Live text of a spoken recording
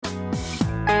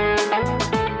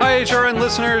HRN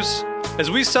listeners.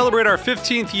 As we celebrate our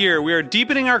 15th year, we are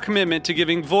deepening our commitment to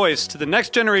giving voice to the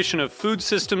next generation of food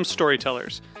systems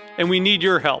storytellers, and we need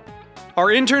your help. Our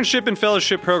internship and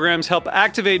fellowship programs help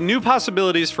activate new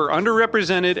possibilities for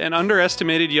underrepresented and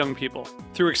underestimated young people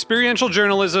through experiential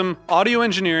journalism, audio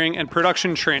engineering, and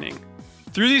production training.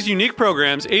 Through these unique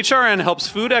programs, HRN helps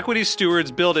food equity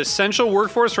stewards build essential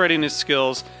workforce readiness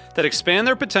skills that expand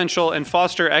their potential and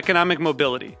foster economic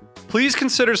mobility. Please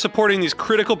consider supporting these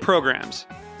critical programs.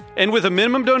 And with a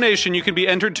minimum donation, you can be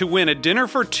entered to win a dinner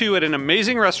for two at an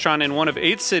amazing restaurant in one of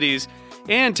 8 cities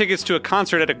and tickets to a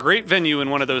concert at a great venue in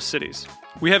one of those cities.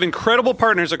 We have incredible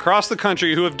partners across the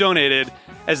country who have donated,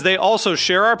 as they also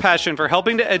share our passion for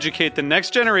helping to educate the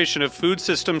next generation of food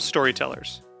systems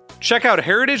storytellers. Check out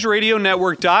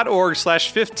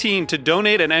heritageradionetwork.org/15 to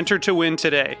donate and enter to win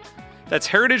today. That's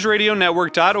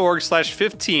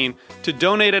heritageradionetwork.org/15 to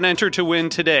donate and enter to win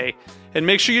today. And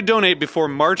make sure you donate before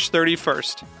March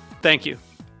 31st. Thank you.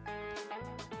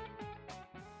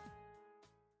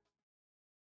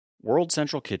 World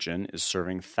Central Kitchen is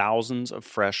serving thousands of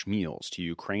fresh meals to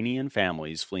Ukrainian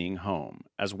families fleeing home,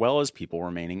 as well as people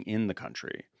remaining in the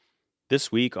country.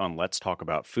 This week on Let's Talk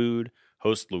About Food,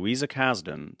 host Louisa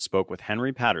Kasdan spoke with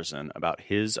Henry Patterson about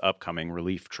his upcoming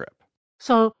relief trip.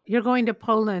 So you're going to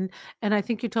Poland, and I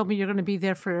think you told me you're going to be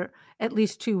there for at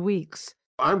least 2 weeks.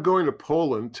 I'm going to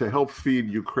Poland to help feed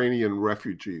Ukrainian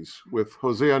refugees. With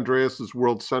Jose Andreas's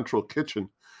World Central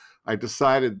Kitchen, I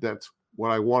decided that's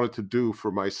what I wanted to do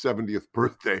for my 70th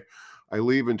birthday. I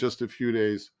leave in just a few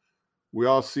days. We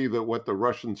all see that what the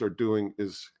Russians are doing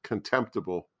is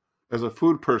contemptible. As a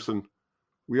food person,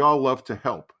 we all love to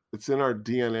help. It's in our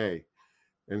DNA.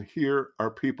 And here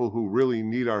are people who really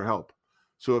need our help.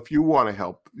 So if you want to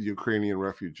help the Ukrainian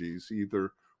refugees,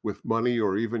 either with money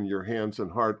or even your hands and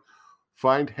heart,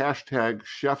 find hashtag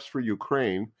Chefs for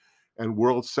Ukraine and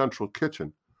World Central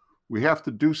Kitchen. We have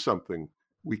to do something.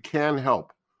 We can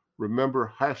help.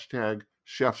 Remember hashtag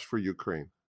Chefs for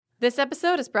Ukraine. This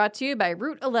episode is brought to you by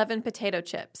Route 11 potato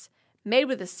chips. Made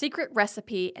with a secret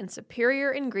recipe and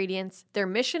superior ingredients, their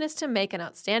mission is to make an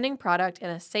outstanding product in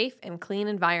a safe and clean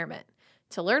environment.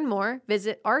 To learn more,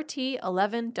 visit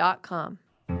rt11.com.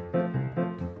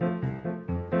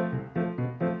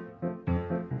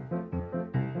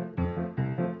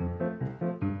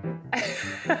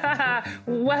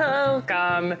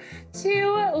 Welcome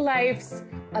to Life's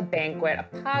a Banquet, a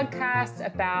podcast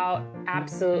about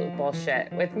absolute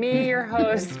bullshit. With me, your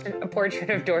host, A Portrait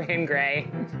of Dorian Gray.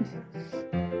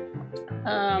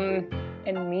 And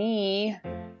me.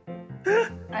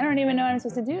 I don't even know what I'm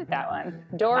supposed to do with that one.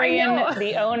 Dorian,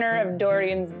 the owner of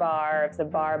Dorian's Bar. It's a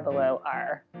bar below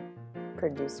our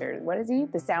producer. What is he?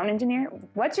 The sound engineer?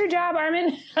 What's your job,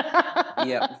 Armin?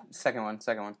 Yep, second one.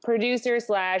 Producer /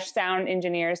 sound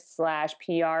engineer /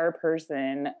 PR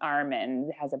person,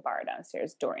 Armin, has a bar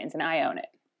downstairs, Dorian's, and I own it.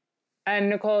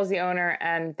 And Nicole is the owner,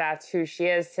 and that's who she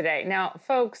is today. Now,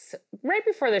 folks, right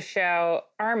before the show,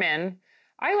 Armin,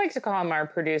 I like to call him our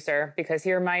producer because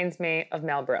he reminds me of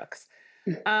Mel Brooks.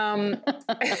 Is that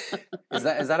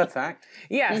a fact?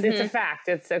 Yes, Mm-hmm. It's a fact.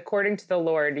 It's according to the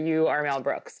Lord, you are Mel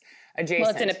Brooks. Adjacent.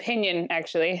 Well, it's an opinion,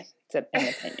 actually. It's an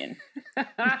opinion.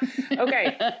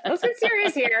 Okay, let's get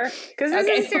serious here, because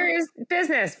this is serious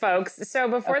business, folks. So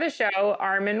before the show,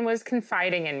 Armin was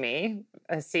confiding in me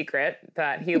a secret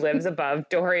that he lives above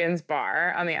Dorian's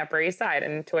Bar on the Upper East Side,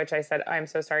 and to which I said, I'm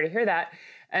so sorry to hear that.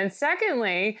 And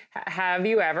secondly, have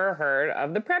you ever heard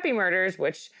of the Preppy murders,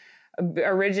 which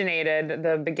originated,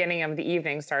 the beginning of the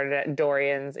evening started at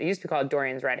Dorian's, it used to be called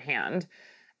Dorian's Red Hand.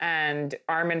 And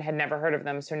Armin had never heard of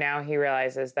them, so now he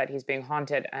realizes that he's being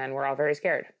haunted, and we're all very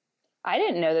scared. I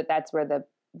didn't know that that's where the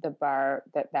bar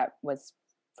that was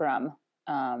from.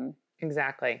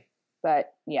 Exactly.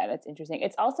 But yeah, that's interesting.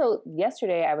 It's also,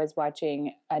 yesterday I was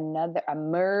watching a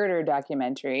murder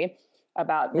documentary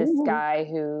about this guy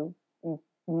who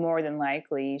more than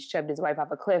likely shoved his wife off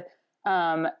a cliff.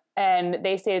 And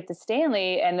they stayed at the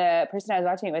Stanley, and the person I was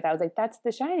watching it with, I was like, that's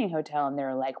the Shining Hotel. And they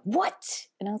were like, what?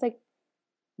 And I was like,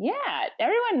 yeah,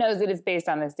 everyone knows that it's based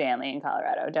on the Stanley in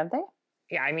Colorado, don't they?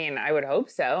 Yeah, I mean, I would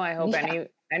hope so. I hope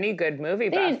any good movie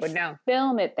buff would know.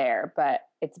 Film it there, but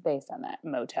it's based on that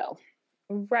motel.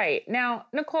 Right. Now,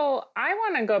 Nicole, I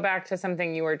want to go back to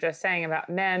something you were just saying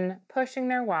about men pushing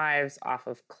their wives off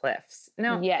of cliffs.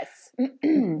 Now, yes.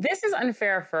 This is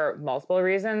unfair for multiple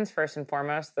reasons. First and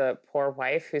foremost, the poor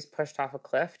wife who's pushed off a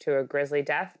cliff to a grisly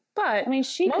death. But I mean,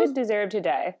 she could deserve to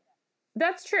die.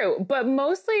 That's true. But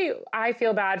mostly I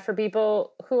feel bad for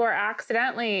people who are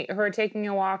taking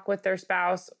a walk with their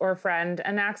spouse or friend,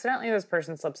 and accidentally this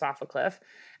person slips off a cliff.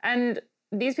 And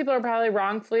these people are probably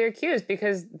wrongfully accused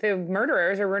because the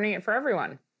murderers are ruining it for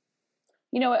everyone.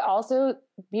 You know what also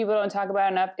people don't talk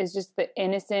about enough is just the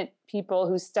innocent people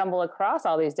who stumble across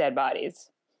all these dead bodies.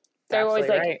 They're always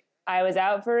like, right. I was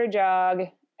out for a jog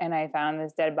and I found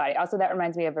this dead body. Also, that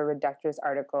reminds me of a Reductress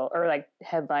article or like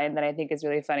headline that I think is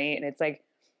really funny. And it's like,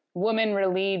 woman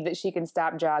relieved that she can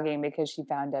stop jogging because she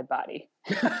found dead body.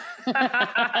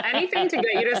 Anything to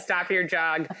get you to stop your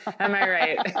jog. Am I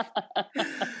right?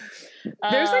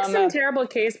 There's like some terrible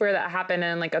case where that happened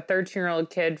and like a 13-year-old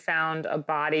kid found a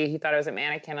body. He thought it was a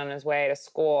mannequin on his way to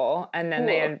school. And then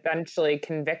they eventually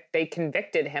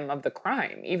convicted him of the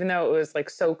crime, even though it was like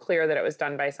so clear that it was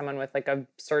done by someone with like a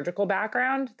surgical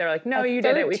background. They're like, no, you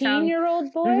did it. We found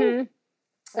 13-year-old boy?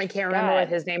 Mm-hmm. I can't remember what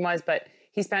his name was, but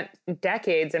he spent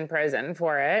decades in prison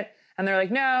for it. And they're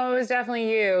like, no, it was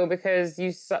definitely you because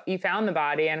you found the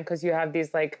body and because you have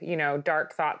these like, you know,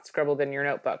 dark thoughts scribbled in your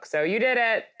notebook. So you did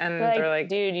it. And they're like,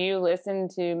 dude, you listen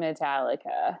to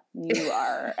Metallica. You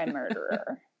are a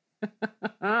murderer.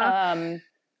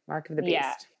 Mark of the Beast.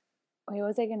 Yeah. Wait, what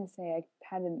was I going to say?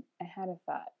 I had a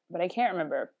thought, but I can't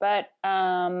remember. But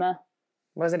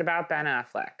was it about Ben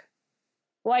Affleck?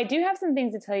 Well, I do have some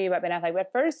things to tell you about Ben Affleck.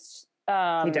 But first, he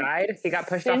died. He got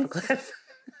pushed off a cliff.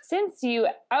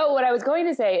 What I was going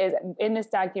to say is in this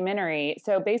documentary,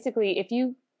 so basically if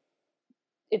you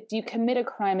commit a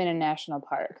crime in a national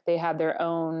park, they have their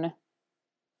own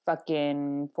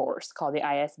fucking force called the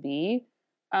ISB.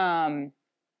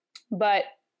 But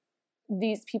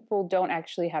these people don't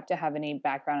actually have to have any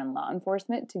background in law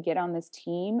enforcement to get on this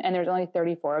team. And there's only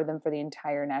 34 of them for the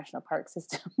entire national park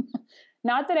system.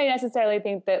 Not that I necessarily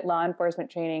think that law enforcement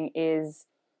training is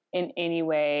in any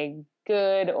way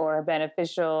good or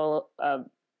beneficial,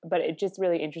 but it's just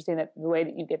really interesting that the way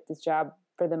that you get this job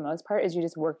for the most part is you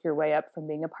just work your way up from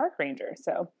being a park ranger.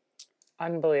 So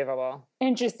unbelievable.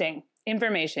 Interesting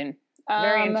information.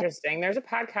 Very interesting. There's a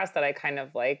podcast that I kind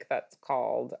of like that's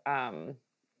called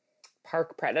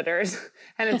Park Predators,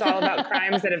 and it's all about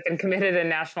crimes that have been committed in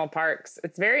national parks.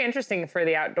 It's very interesting for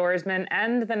the outdoorsmen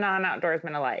and the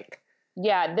non-outdoorsmen alike.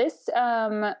 Yeah, this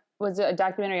was a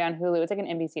documentary on Hulu. It's like an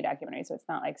NBC documentary, so it's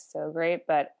not like so great,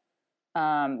 but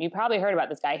you probably heard about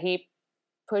this guy. He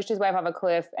pushed his wife off a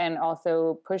cliff and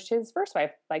also pushed his first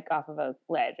wife like off of a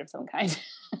ledge of some kind.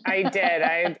 I did.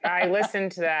 I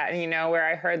listened to that, and you know where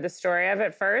I heard the story of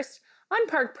it first? On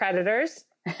Park Predators.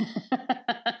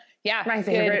 Yeah. My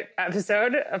favorite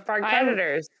episode of Park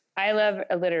Predators. I love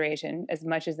alliteration as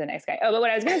much as the next guy. Oh, but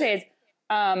what I was going to say is,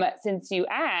 since you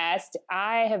asked,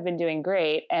 I have been doing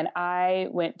great, and I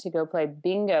went to go play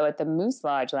bingo at the Moose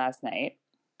Lodge last night.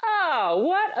 Oh,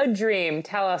 what a dream.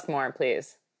 Tell us more,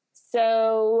 please.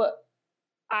 So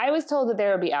I was told that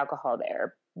there would be alcohol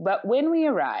there, but when we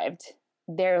arrived,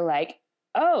 they're like,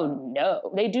 oh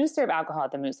no, they do serve alcohol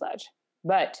at the Moose Lodge,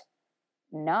 but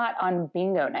not on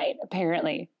bingo night,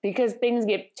 apparently, because things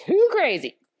get too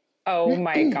crazy. Oh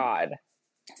my God.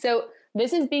 So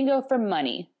this is bingo for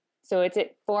money. So it's a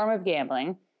form of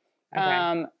gambling.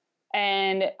 Okay.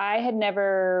 And I had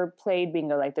never played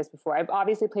bingo like this before. I've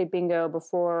obviously played bingo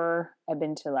before. I've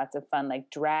been to lots of fun, like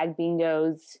drag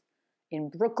bingos in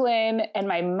Brooklyn. And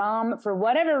my mom, for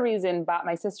whatever reason, bought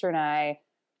my sister and I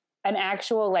an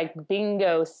actual like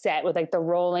bingo set with like the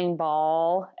rolling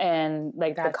ball and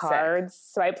like the cards.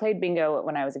 Sick. So I played bingo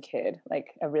when I was a kid,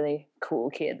 like a really cool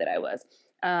kid that I was.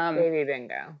 Baby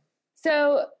bingo.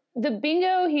 So the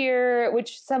bingo here,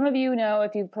 which some of you know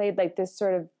if you've played like this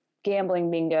sort of gambling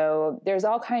bingo, there's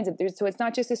all kinds of, so it's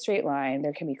not just a straight line.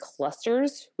 There can be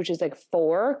clusters, which is like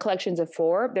 4 collections of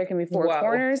 4. There can be 4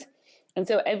 corners. And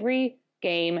so every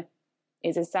game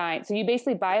is assigned. So you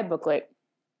basically buy a booklet,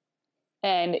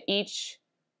 and each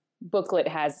booklet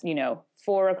has,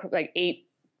 8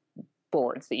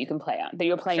 boards that you can play on, that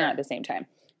you're playing on at the same time.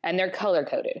 And they're color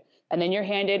coded. And then you're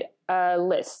handed a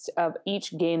list of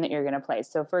each game that you're going to play.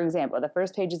 So for example, the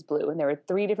first page is blue, and there were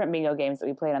 3 different bingo games that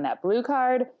we played on that blue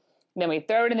card. Then we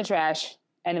throw it in the trash,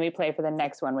 and then we play for the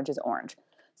next one, which is orange.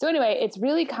 So anyway, it's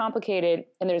really complicated,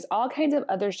 and there's all kinds of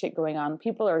other shit going on.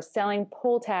 People are selling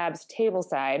pull tabs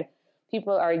tableside.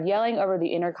 People are yelling over the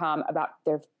intercom about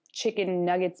their chicken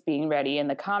nuggets being ready in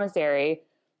the commissary.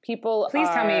 Please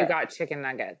tell me you got chicken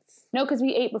nuggets. No, because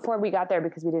we ate before we got there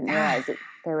because we didn't realize that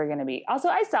they were going to be. Also,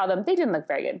 I saw them. They didn't look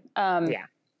very good. Yeah.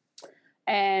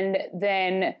 And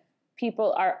then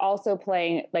people are also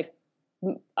playing like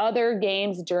other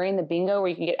games during the bingo where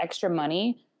you can get extra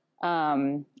money.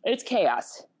 It's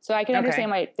chaos. So I can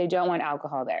understand why they don't want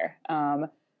alcohol there.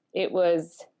 It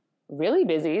was really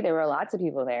busy. There were lots of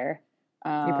people there.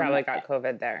 You probably got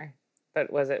COVID there.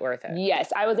 But was it worth it?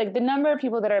 Yes. I was like, the number of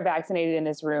people that are vaccinated in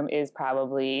this room is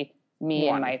probably Me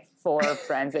and my 4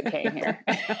 friends that came here.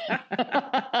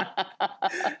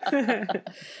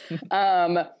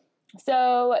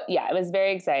 So yeah, it was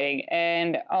very exciting.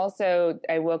 And also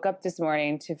I woke up this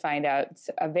morning to find out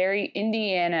a very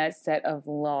Indiana set of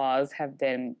laws have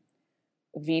been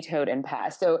vetoed and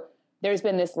passed. So there's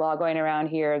been this law going around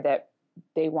here that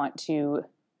they want to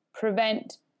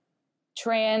prevent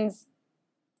trans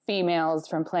females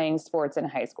from playing sports in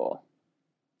high school.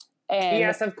 And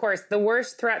yes, of course. The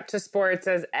worst threat to sports,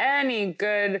 as any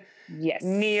good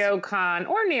neocon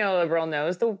or neoliberal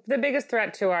knows, the biggest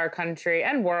threat to our country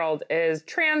and world is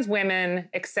trans women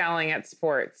excelling at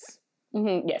sports.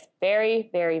 Mm-hmm. Yes, very,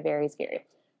 very, very scary.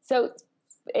 So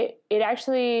it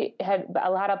actually had a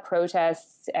lot of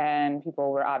protests, and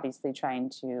people were obviously trying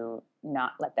to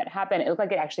not let that happen. It looked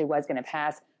like it actually was going to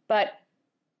pass, but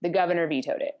the governor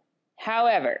vetoed it.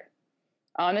 However,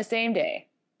 on the same day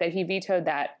that he vetoed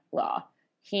that law,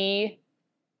 he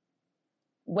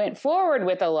went forward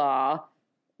with a law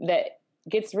that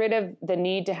gets rid of the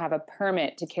need to have a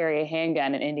permit to carry a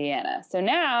handgun in Indiana. So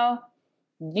now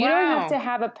you don't have to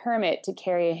have a permit to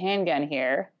carry a handgun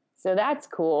here. So that's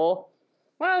cool.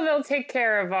 Well, they'll take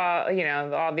care of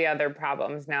all the other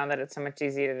problems now that it's so much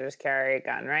easier to just carry a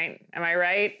gun, right? Am I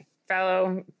right,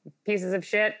 fellow pieces of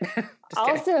shit?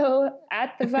 Also,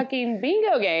 at the fucking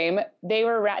bingo game,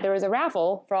 there was a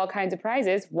raffle for all kinds of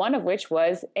prizes, one of which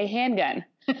was a handgun.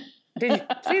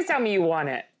 Please tell me you won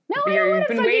it. No, I don't want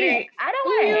a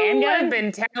handgun. You have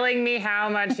been telling me how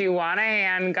much you want a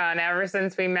handgun ever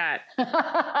since we met.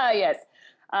 Yes.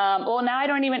 Well, now I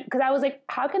don't even, because I was like,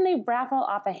 how can they raffle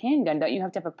off a handgun? Don't you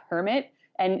have to have a permit?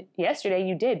 And yesterday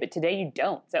you did, but today you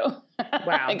don't. So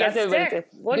wow, I guess it was a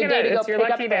good day to go pick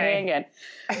up the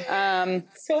handgun.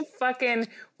 So fucking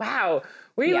wow.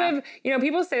 We live.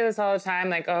 People say this all the time,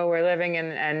 like, "Oh, we're living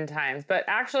in end times," but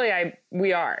actually,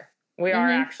 we are. We are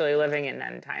actually living in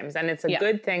end times, and it's a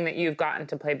good thing that you've gotten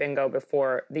to play bingo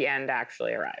before the end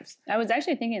actually arrives. I was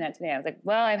actually thinking that today. I was like,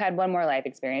 well, I've had one more life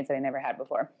experience that I never had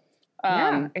before.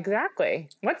 Yeah, exactly.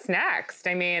 What's next?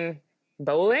 I mean,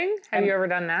 bowling? Have you ever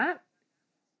done that?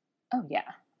 Oh, yeah.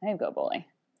 I go bowling.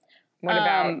 What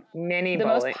about mini bowling?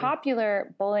 The most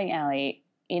popular bowling alley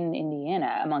in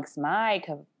Indiana amongst my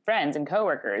friends and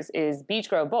coworkers is Beach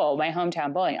Grove Bowl, my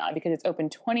hometown bowling alley, because it's open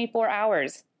 24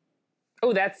 hours.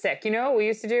 Oh, that's sick. You know what we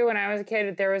used to do when I was a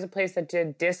kid? There was a place that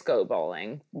did disco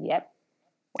bowling. Yep.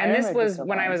 And this was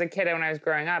when I was a kid, when I was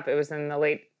growing up. It was in the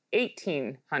late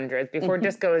 1800s, before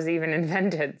disco was even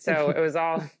invented. So it was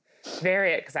all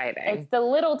very exciting. It's the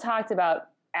little talked about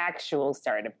actual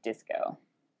start of disco.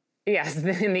 Yes,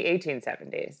 in the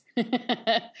 1870s.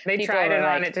 They tried it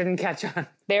on, it didn't catch on.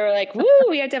 They were like, woo,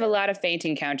 we have to have a lot of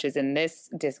fainting couches in this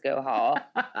disco hall.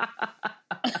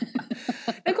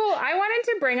 Nicole, I wanted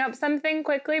to bring up something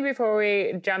quickly before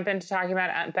we jump into talking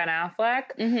about Ben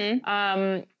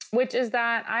Affleck, which is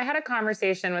that I had a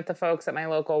conversation with the folks at my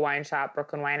local wine shop,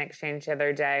 Brooklyn Wine Exchange, the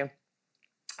other day.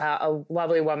 A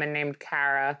lovely woman named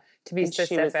Kara, to be specific.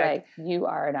 She was like, you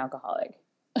are an alcoholic.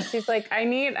 She's like,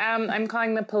 I'm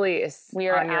calling the police. We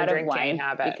are on your out of drinking wine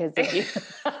habit. Because of you.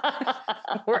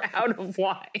 We're out of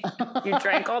wine. You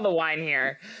drank all the wine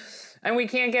here, and we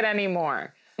can't get any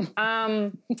more.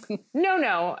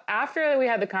 No. After we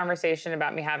had the conversation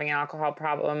about me having an alcohol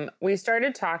problem, we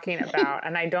started talking about,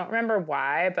 and I don't remember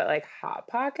why, but like Hot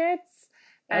Pockets.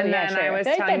 And I was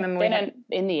telling them been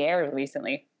in the air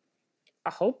recently.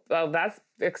 That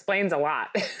explains a lot.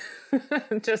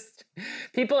 Just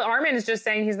Armin is just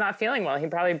saying he's not feeling well. He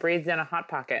probably breathed in a Hot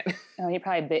Pocket. Oh, he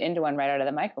probably bit into one right out of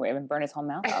the microwave and burned his whole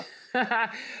mouth off.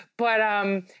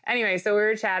 But anyway, so we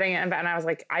were chatting and I was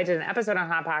like, I did an episode on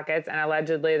Hot Pockets and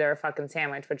allegedly they're a fucking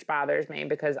sandwich, which bothers me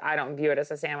because I don't view it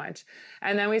as a sandwich.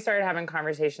 And then we started having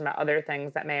conversation about other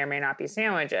things that may or may not be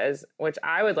sandwiches, which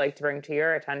I would like to bring to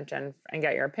your attention and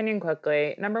get your opinion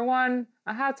quickly. Number one,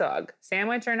 a hot dog,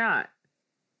 sandwich or not?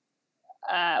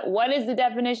 What is the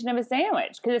definition of a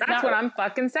sandwich? Because that's what I'm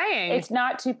fucking saying. It's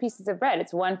not 2 pieces of bread.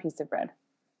 It's 1 piece of bread.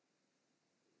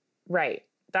 Right.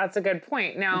 That's a good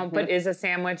point. Now, but is a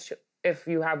sandwich, if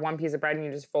you have 1 piece of bread and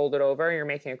you just fold it over, you're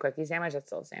making a quickie sandwich, that's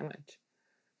still a sandwich.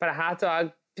 But a hot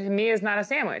dog, to me, is not a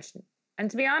sandwich. And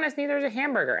to be honest, neither is a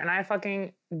hamburger. And I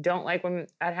fucking don't like when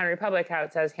at Henry Public how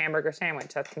it says hamburger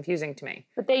sandwich. That's confusing to me.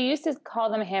 But they used to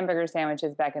call them hamburger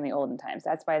sandwiches back in the olden times.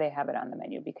 That's why they have it on the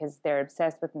menu, because they're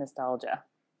obsessed with nostalgia.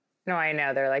 No, I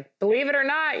know. They're like, believe it or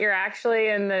not, you're actually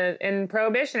in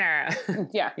Prohibition era.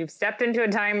 Yeah. You've stepped into a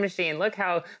time machine. Look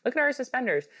at our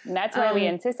suspenders. And that's why we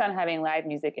insist on having live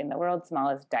music in the world's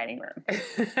smallest dining room.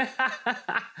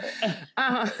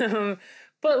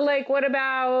 But like, what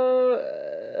about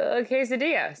a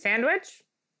quesadilla? Sandwich?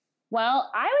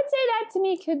 Well, I would say that to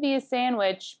me could be a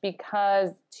sandwich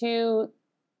because 2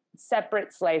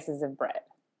 separate slices of bread.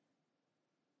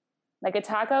 Like a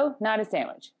taco, not a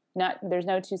sandwich. There's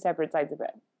no 2 separate sides of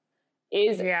bread.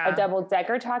 Is a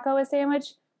double-decker taco a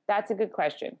sandwich? That's a good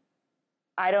question.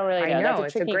 I don't really know.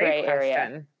 That's a tricky gray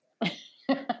area.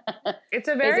 It's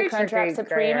a very tricky gray area. Is a Crunchwrap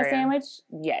Supreme a sandwich?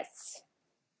 Yes.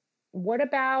 What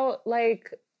about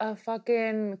like a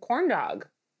fucking corn dog?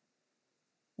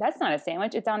 That's not a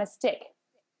sandwich. It's on a stick.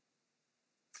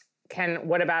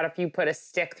 What about if you put a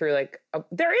stick through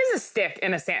there is a stick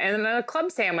in a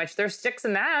club sandwich. There's sticks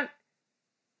in that.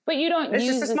 But you don't use...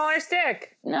 It's just a smaller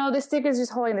stick. No, the stick is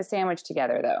just holding the sandwich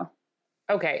together, though.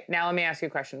 Okay, now let me ask you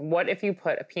a question. What if you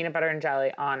put a peanut butter and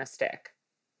jelly on a stick?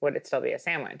 Would it still be a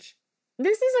sandwich?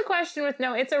 This is a question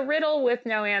it's a riddle with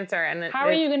no answer. And how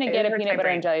are you going to get a peanut butter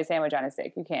and jelly sandwich on a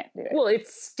stick? You can't do it. Well,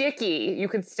 it's sticky. You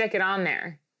could stick it on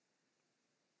there.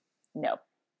 No.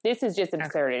 This is just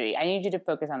absurdity. Okay. I need you to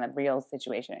focus on the real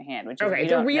situation at hand, which is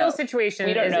the real situation.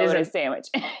 We don't know what a sandwich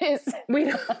is.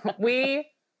 We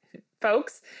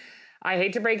folks, I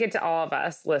hate to break it to all of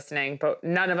us listening, but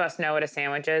none of us know what a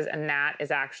sandwich is, and that is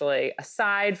actually,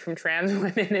 aside from trans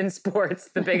women in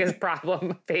sports, the biggest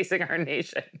problem facing our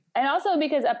nation. And also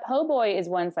because a po' boy is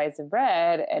 1 slice of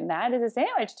bread, and that is a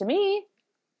sandwich to me.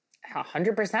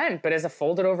 100%. But is a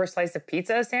folded over slice of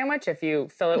pizza a sandwich if you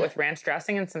fill it with ranch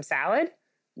dressing and some salad?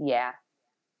 Yeah.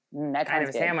 That kind of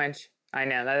a sandwich. I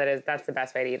know. That's the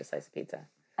best way to eat a slice of pizza.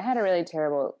 I had a really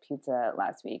terrible pizza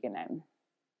last week, and I'm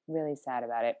really sad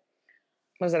about it.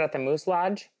 Was it at the Moose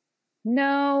Lodge?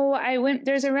 No,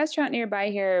 there's a restaurant nearby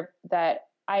here that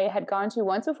I had gone to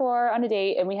once before on a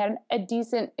date, and we had a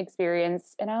decent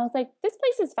experience. And I was like, this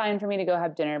place is fine for me to go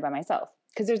have dinner by myself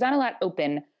because there's not a lot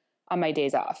open on my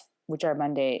days off, which are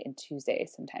Monday and Tuesday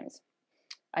sometimes.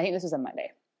 I think this was a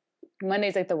Monday.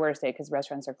 Monday's like the worst day because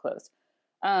restaurants are closed.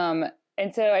 And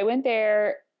so I went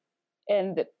there,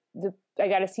 and I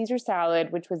got a Caesar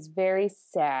salad, which was very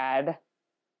sad.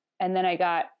 And then I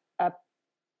got a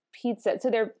pizza. So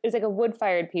there is like a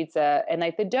wood-fired pizza, and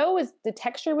like the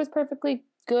texture was perfectly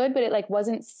good, but it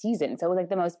wasn't seasoned. So it was like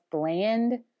the most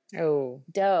bland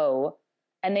dough.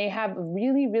 And they have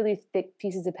really, really thick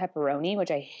pieces of pepperoni, which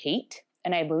I hate.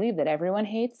 And I believe that everyone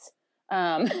hates.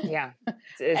 Yeah,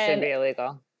 it should be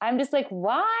illegal. I'm just like,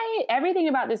 why? Everything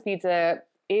about this pizza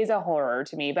is a horror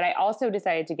to me. But I also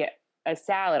decided to get a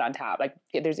salad on top.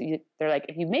 They're like,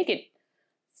 if you make it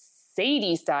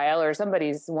Sadie style or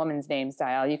somebody's woman's name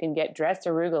style, you can get dressed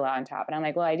arugula on top. And I'm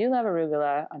like, well, I do love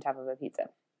arugula on top of a pizza.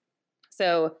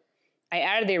 So I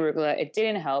added the arugula. It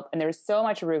didn't help. And there was so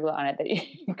much arugula on it that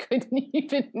you couldn't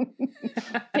even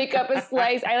pick up a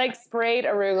slice. I sprayed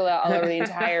arugula all over the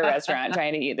entire restaurant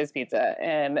trying to eat this pizza.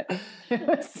 And it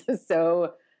was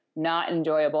so not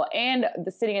enjoyable. And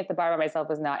sitting at the bar by myself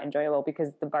was not enjoyable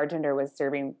because the bartender was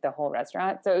serving the whole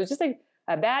restaurant. So it was just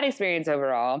a bad experience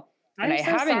overall. And I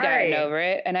haven't gotten over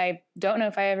it. And I don't know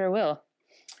if I ever will.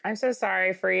 I'm so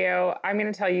sorry for you. I'm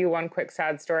going to tell you one quick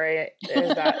sad story.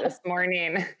 Is that this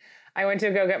morning I went to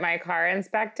go get my car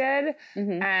inspected,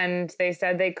 and they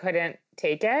said they couldn't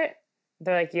take it.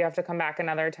 They're like, you have to come back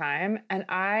another time. And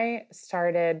I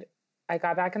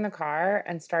got back in the car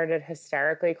and started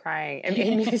hysterically crying. It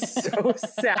made me so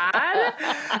sad.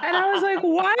 And I was like,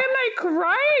 why am I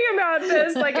crying about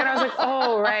this? And I was like,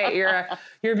 oh, right.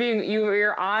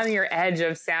 You're on your edge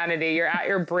of sanity. You're at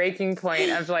your breaking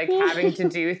point of having to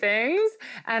do things.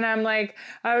 And I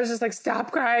was just like,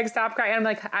 stop crying. And I'm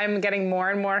like, I'm getting more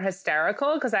and more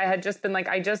hysterical because I had just been like,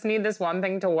 I just need this one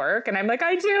thing to work. And I'm like,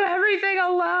 I do everything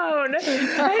alone. I do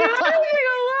everything alone.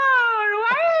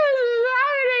 Why is this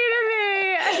happening to me?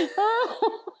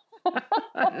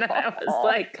 And I was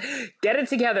like, get it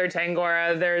together,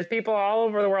 Tangora. There's people all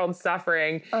over the world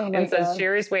suffering in such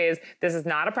serious ways. This is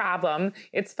not a problem.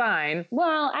 It's fine.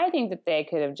 Well, I think that they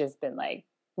could have just been like,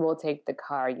 we'll take the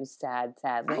car, you sad,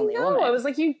 lonely woman. I was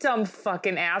like, you dumb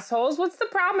fucking assholes. What's the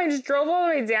problem? I just drove all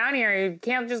the way down here. You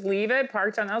can't just leave it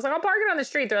parked on. I was like, I'll park it on the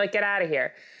street. They're like, get out of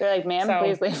here. They're like, ma'am,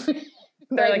 please leave.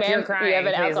 They're like, you're crying. You have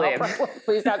an alcohol problem.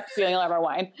 Please stop stealing all of our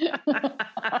wine.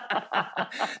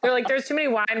 They're like, there's too many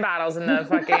wine bottles in the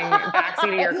fucking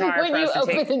backseat of your car. When you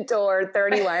open the door,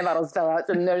 30 wine bottles fell out,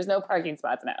 so there's no parking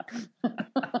spots now.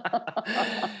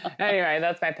 Anyway,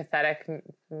 that's my pathetic,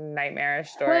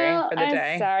 nightmarish story for the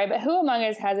day. I'm sorry, but who among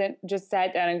us hasn't just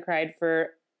sat down and cried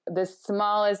for the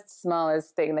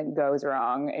smallest thing that goes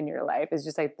wrong in your life? Is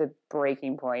just the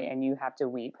breaking point, and you have to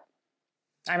weep.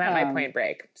 I'm at my point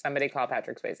break. Somebody call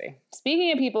Patrick Swayze.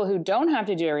 Speaking of people who don't have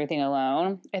to do everything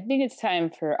alone, I think it's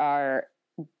time for our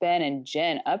Ben and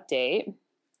Jen update.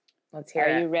 Let's hear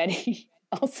it. Are you ready?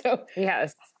 Also,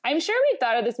 Yes. I'm sure we've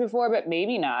thought of this before, but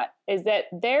maybe not, is that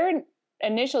their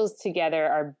initials together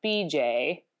are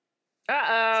BJ.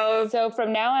 Uh-oh. So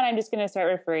from now on, I'm just going to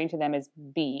start referring to them as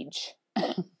Beej.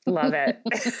 Love it.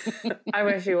 I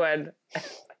wish you would.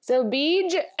 So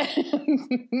Beej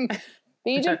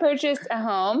had purchased a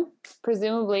home.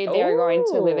 Presumably they are going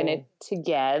to live in it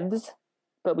together,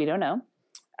 but we don't know.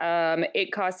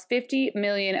 It costs 50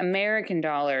 million American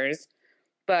dollars,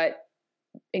 but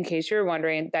in case you're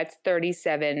wondering, that's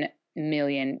 37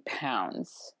 million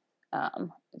pounds.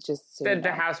 Just so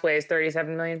The house weighs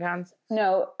 37 million pounds?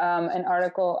 No, an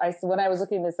article, when I was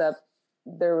looking this up,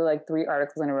 there were like 3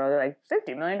 articles in a row. They're like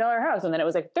 $50 million house. And then it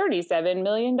was like $37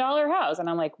 million house. And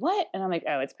I'm like, what? And I'm like,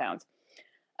 oh, it's pounds.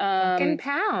 Fucking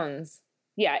pounds.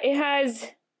 Yeah, it has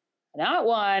not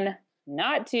 1,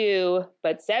 not 2,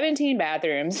 but 17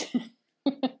 bathrooms.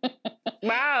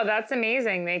 Wow, that's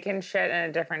amazing. They can shit in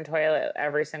a different toilet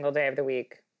every single day of the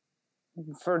week.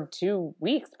 For 2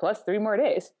 weeks plus 3 more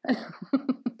days.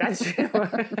 That's true.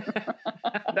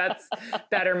 That's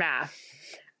better math.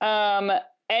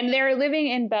 And they're living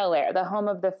in Bel Air, the home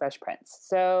of the Fresh Prince.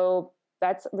 So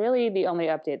that's really the only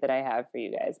update that I have for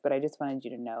you guys. But I just wanted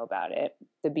you to know about it.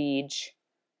 The beach.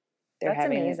 That's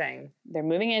amazing. They're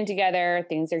moving in together.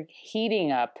 Things are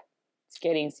heating up. It's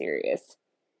getting serious.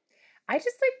 I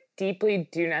just deeply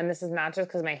do, and this is not just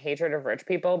because of my hatred of rich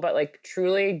people, but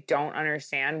truly don't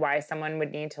understand why someone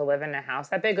would need to live in a house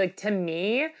that big. To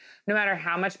me, no matter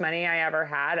how much money I ever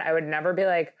had, I would never be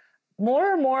like,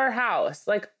 more house.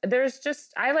 There's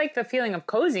just, I like the feeling of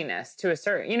coziness to a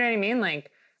certain, you know what I mean?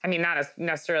 Not as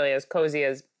necessarily as cozy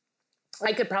as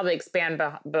I could probably expand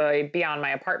beyond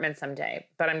my apartment someday,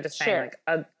 but I'm just saying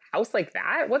a house like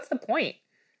that, what's the point?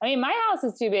 My house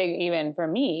is too big even for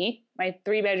me. My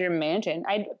 3-bedroom mansion.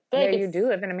 I feel like you do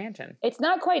live in a mansion. It's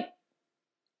not quite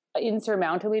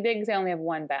insurmountably big because I only have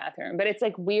 1 bathroom. But it's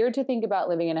weird to think about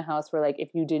living in a house where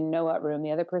if you didn't know what room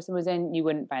the other person was in, you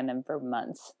wouldn't find them for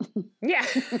months. Yeah,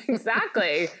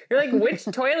 exactly. You're which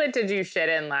toilet did you shit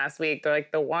in last week? They're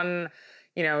the one,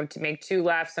 to make 2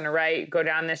 lefts and a right, go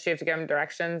down this, you have to give them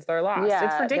directions. They're lost. Yeah,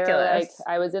 it's ridiculous.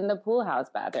 I was in the pool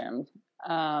house bathroom.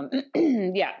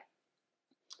 Yeah.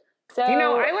 So,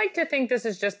 I like to think this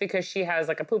is just because she has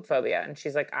a poop phobia and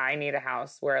she's I need a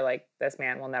house where this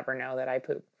man will never know that I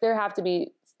poop. There have to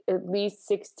be at least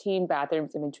 16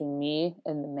 bathrooms in between me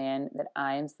and the man that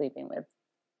I am sleeping with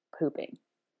pooping.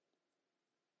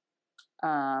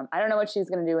 I don't know what she's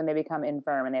going to do when they become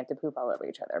infirm and they have to poop all over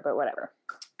each other, but whatever.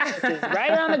 Which is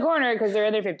right around the corner because they're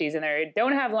in their 50s and they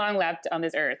don't have long left on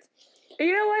this earth.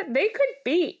 You know what? They could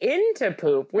be into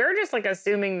poop. We're just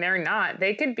assuming they're not.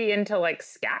 They could be into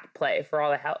scat play for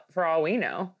all we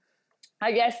know.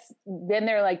 I guess then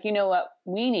they're you know what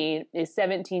we need is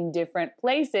 17 different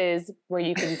places where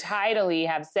you can tidily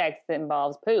have sex that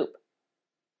involves poop.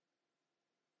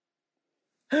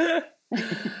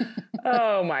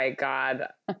 Oh my God.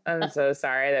 I'm so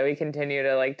sorry that we continue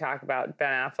to like talk about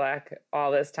Ben Affleck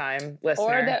all this time.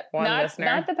 Listener, listener.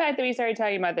 Not the fact that we started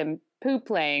talking about them poop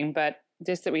playing, but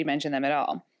just that we mentioned them at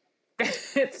all.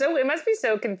 It must be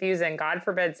so confusing. God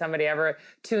forbid somebody ever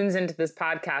tunes into this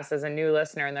podcast as a new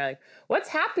listener and they're like, what's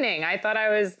happening? I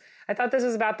thought this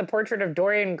was about the portrait of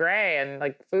Dorian Gray and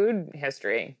like food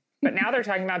history. But now they're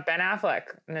talking about Ben Affleck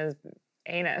and his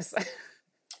anus.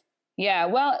 Yeah,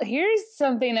 well, here's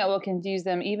something that will confuse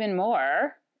them even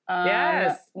more.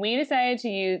 Yes. We decided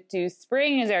to do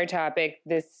spring as our topic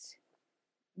this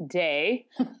day,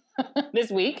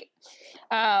 this week.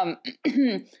 And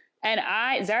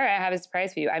Zara, I have a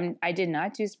surprise for you. I did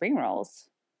not do spring rolls.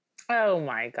 Oh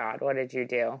my God, what did you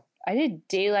do? I did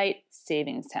daylight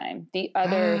savings time, the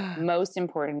other most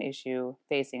important issue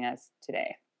facing us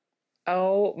today.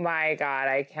 Oh my God,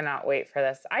 I cannot wait for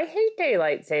this. I hate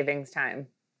daylight savings time.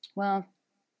 Well,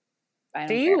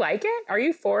 do you like it? Are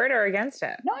you for it or against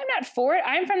it? No, I'm not for it.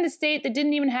 I'm from the state that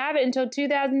didn't even have it until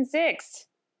 2006.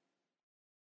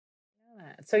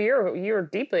 So you're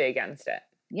deeply against it.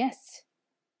 Yes.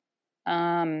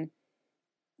 So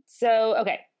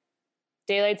okay,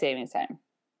 daylight savings time.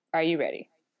 Are you ready?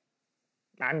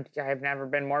 I've never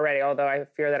been more ready, although I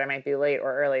fear that I might be late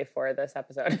or early for this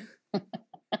episode.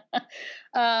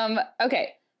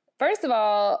 Okay. First of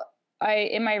all,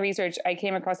 in my research, I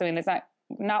came across something that's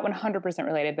not 100%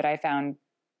 related, but I found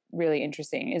really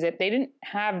interesting, is that they didn't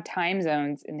have time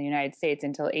zones in the United States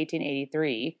until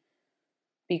 1883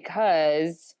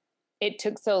 because it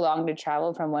took so long to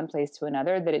travel from one place to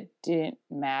another that it didn't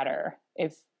matter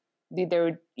if there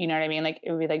would, you know what I mean? Like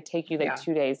it would like take you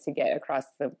 2 days to get across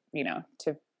the,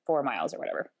 to 4 miles or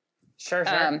whatever. Sure.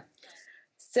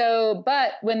 So,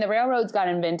 but when the railroads got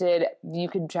invented, you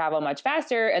could travel much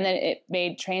faster, and then it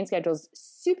made train schedules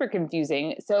super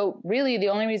confusing. So really, the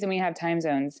only reason we have time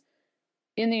zones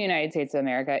in the United States of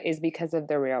America is because of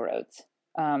the railroads.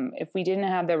 If we didn't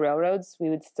have the railroads, we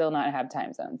would still not have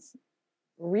time zones.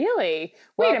 Really?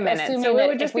 Well, Wait a minute. So it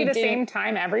would just be the same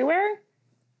time everywhere?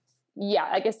 Yeah,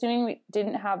 like assuming we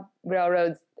didn't have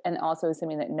railroads, and also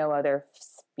assuming that no other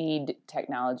speed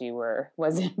technology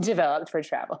was developed for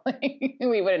traveling,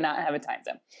 we would not have a time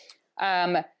zone.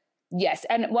 Yes,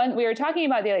 and we were talking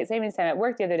about daylight savings time at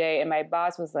work the other day, and my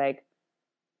boss was like,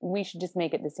 we should just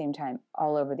make it the same time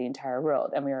all over the entire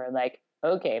world. And we were like,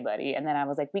 okay, buddy. And then I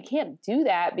was like, we can't do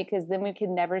that because then we could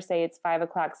never say it's 5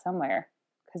 o'clock somewhere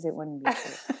because it wouldn't be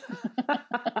true.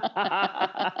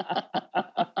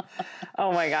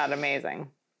 Oh my God, amazing.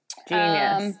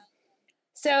 Genius.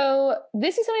 So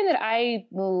this is something that I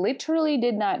literally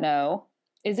did not know,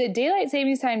 is that daylight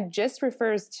savings time just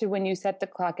refers to when you set the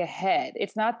clock ahead.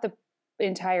 It's not the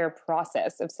entire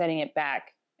process of setting it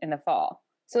back in the fall.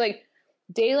 So like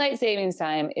daylight savings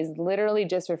time is literally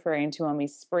just referring to when we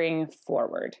spring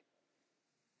forward.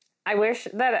 I wish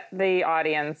that the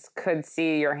audience could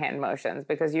see your hand motions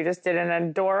because you just did an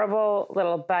adorable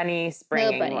little bunny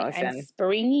springing motion. I'm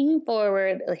springing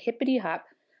forward, a hippity hop.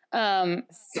 So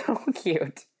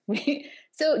cute.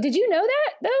 So did you know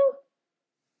that though?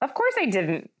 Of course I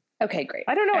didn't. Okay, great.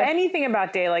 I don't know anything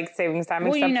about daylight savings time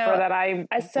except for that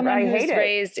as someone who's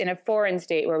raised in a foreign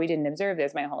state where we didn't observe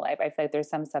this my whole life, I feel like there's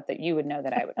some stuff that you would know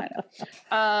that I would not know.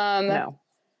 No.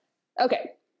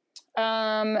 Okay.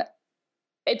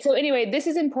 So anyway, this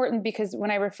is important because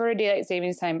when I refer to daylight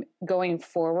savings time going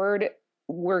forward,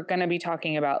 we're going to be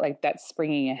talking about like that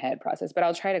springing ahead process, but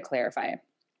I'll try to clarify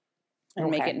and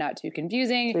make it not too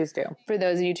confusing. Please do. For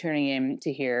those of you tuning in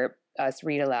to hear us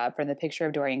read aloud from the picture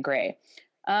of Dorian Gray.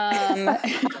 Okay.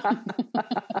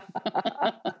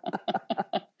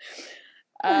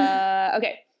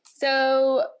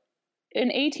 So in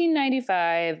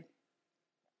 1895,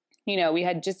 we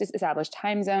had just established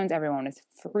time zones. Everyone was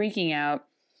freaking out,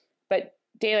 but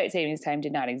daylight savings time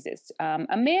did not exist.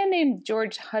 A man named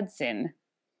George Hudson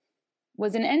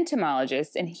was an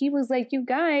entomologist, and he was like, you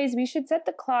guys, we should set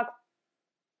the clock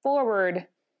forward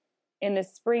in the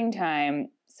springtime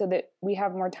so that we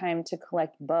have more time to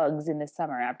collect bugs in the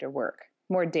summer after work.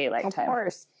 More daylight time.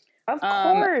 Of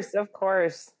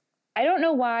course. I don't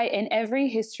know why in every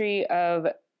history of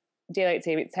daylight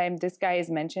savings time, this guy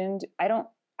is mentioned.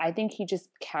 I think he just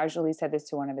casually said this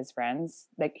to one of his friends.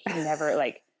 Like he never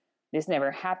this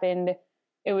never happened.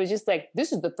 It was just like,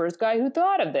 this is the first guy who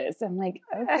thought of this. I'm like,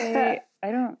 okay,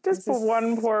 I don't. Just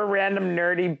one poor random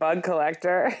nerdy bug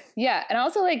collector. Yeah. And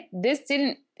also like they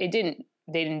didn't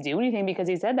do anything because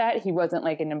he said that. He wasn't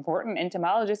like an important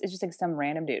entomologist. It's just like some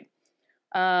random dude.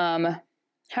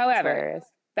 However,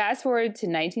 fast forward to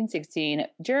 1916,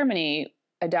 Germany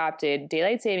adopted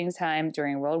daylight savings time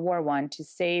during World War I to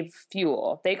save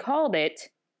fuel. They called it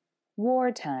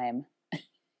wartime.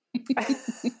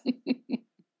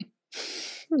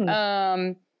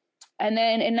 And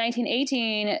then in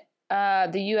 1918,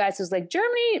 the U.S. was like,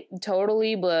 Germany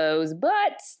totally blows,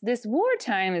 but this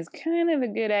wartime is kind of a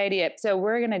good idea. So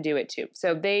we're going to do it too.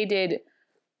 So they did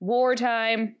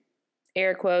wartime,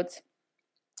 air quotes,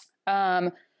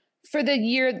 for the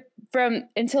year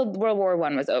until World War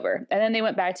I was over. And then they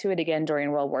went back to it again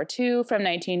during World War II from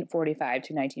 1945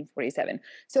 to 1947.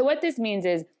 So what this means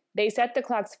is they set the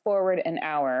clocks forward an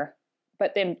hour,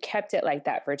 but then kept it like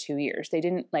that for 2 years. They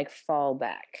didn't fall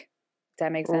back. Does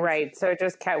that make sense? Right. So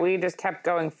we just kept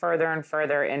going further and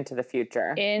further into the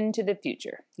future. Into the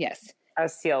future. Yes.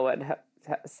 As Seal would have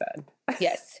said.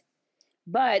 Yes.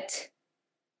 But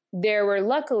there were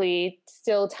luckily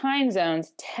still time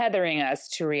zones tethering us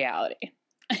to reality.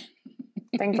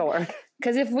 Thank the Lord.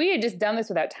 Because if we had just done this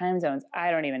without time zones,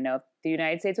 I don't even know if the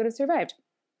United States would have survived.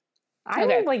 I'm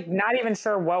not even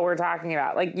sure what we're talking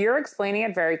about. You're explaining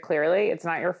it very clearly. It's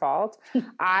not your fault.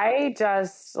 I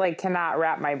just cannot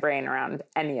wrap my brain around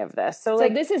any of this. So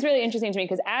this is really interesting to me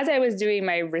because as I was doing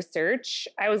my research,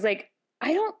 I was like,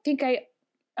 I don't think I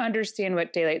understand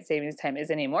what daylight savings time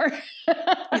is anymore.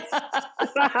 I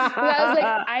was like,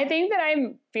 I think that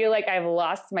I feel like I've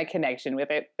lost my connection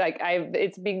with it.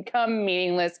 It's become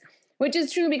meaningless, which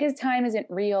is true because time isn't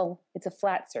real. It's a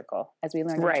flat circle, as we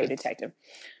learned in True Detective.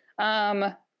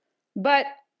 But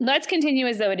let's continue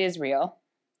as though it is real.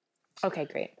 Okay,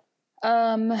 great.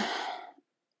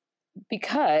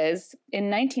 Because in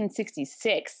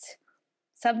 1966,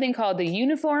 something called the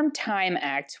Uniform Time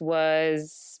Act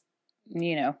was,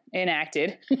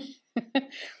 enacted.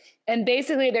 And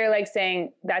basically they're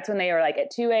saying that's when they were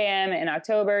at 2 a.m. in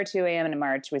October, 2 a.m. in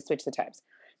March, we switched the times.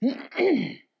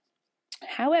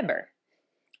 However,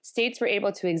 states were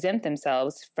able to exempt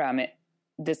themselves from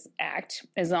this act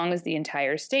as long as the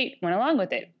entire state went along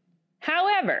with it.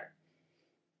 However,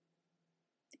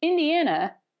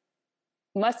 Indiana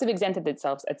must have exempted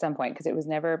itself at some point because it was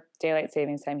never daylight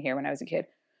savings time here when I was a kid.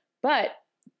 But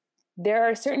there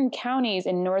are certain counties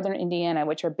in northern Indiana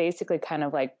which are basically kind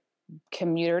of like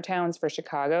commuter towns for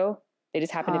Chicago. They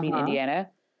just happen to be in Indiana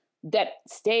that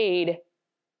stayed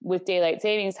with daylight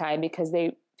savings time because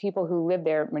people who lived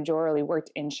there majorly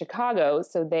worked in Chicago.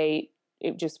 So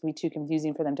it just be too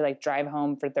confusing for them to like drive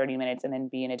home for 30 minutes and then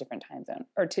be in a different time zone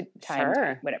or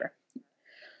time, whatever.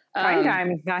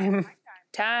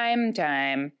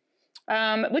 Time.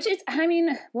 Which is, I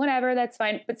mean, whatever, that's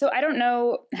fine. But so I don't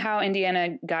know how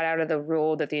Indiana got out of the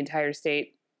rule that the entire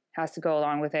state has to go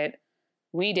along with it.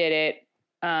 We did it.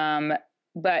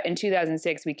 But in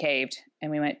 2006, we caved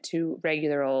and we went to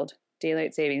regular old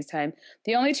daylight savings time.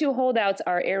 The only two holdouts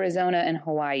are Arizona and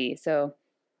Hawaii. So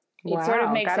it sort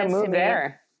of makes sense to me.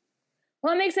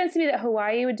 Well, it makes sense to me that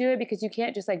Hawaii would do it because you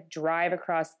can't just like drive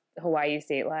across Hawaii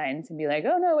state lines and be like,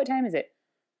 oh no, what time is it?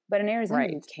 But in Arizona,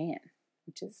 you can,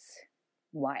 which is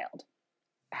wild.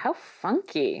 How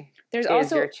funky there's is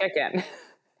also your chicken?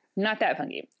 Not that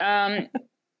funky.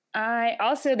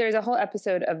 There's a whole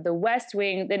episode of The West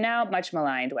Wing, the now much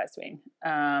maligned West Wing.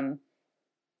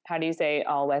 How do you say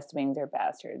all West Wings are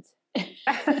bastards?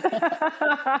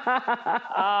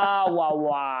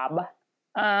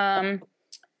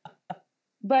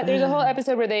 But there's a whole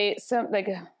episode where they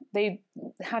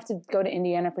have to go to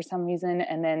Indiana for some reason,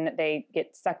 and then they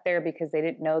get stuck there because they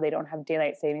didn't know they don't have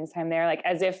daylight savings time there. Like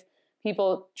as if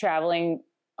people traveling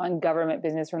on government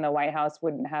business from the White House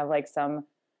wouldn't have like some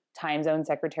time zone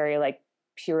secretary like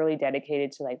purely dedicated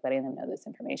to like letting them know this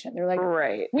information. They're like,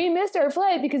 right, we missed our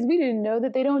flight because we didn't know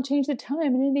that they don't change the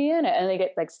time in Indiana, and they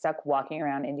get like stuck walking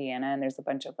around Indiana, and there's a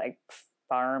bunch of like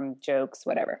farm jokes,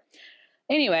 whatever.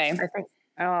 Anyway.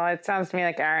 Oh, it sounds to me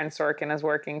like Aaron Sorkin is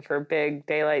working for big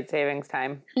daylight savings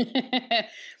time. And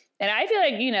I feel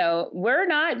like, we're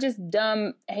not just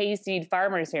dumb hayseed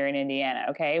farmers here in Indiana,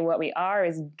 okay? What we are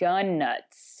is gun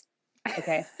nuts,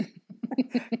 okay?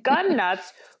 Gun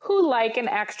nuts who like an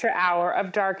extra hour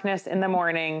of darkness in the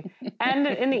morning and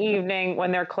in the evening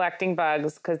when they're collecting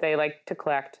bugs because they like to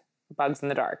collect bugs in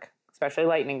the dark, especially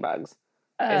lightning bugs.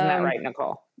 Isn't that right,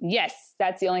 Nicole? Yes,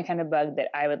 that's the only kind of bug that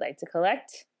I would like to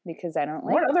collect. Because I don't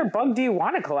like What other bug do you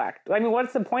want to collect? I mean,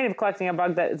 what's the point of collecting a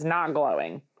bug that is not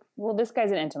glowing? Well, this guy's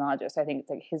an entomologist. I think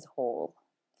it's like his whole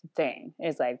thing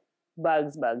is like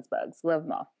bugs. Love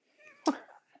them all.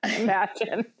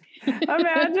 Imagine.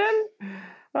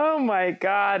 Oh my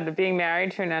God, being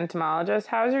married to an entomologist.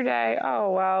 How's your day?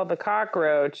 Oh, well, the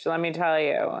cockroach, let me tell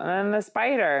you. And then the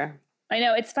spider. I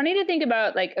know. It's funny to think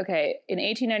about like, okay, in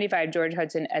 1895, George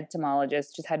Hudson,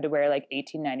 entomologist, just had to wear like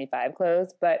 1895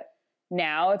 clothes. But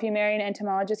now, if you marry an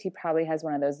entomologist, he probably has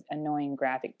one of those annoying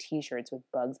graphic T-shirts with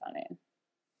bugs on it.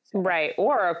 So. Right.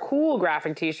 Or a cool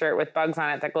graphic T-shirt with bugs on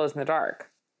it that glows in the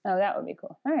dark. Oh, that would be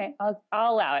cool. All right. I'll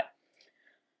allow it.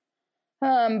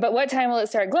 But what time will it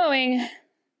start glowing?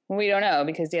 We don't know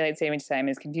because daylight savings time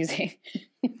is confusing.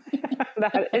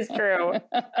 That is true.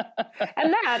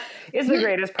 And that is the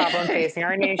greatest problem facing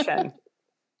our nation.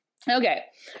 Okay.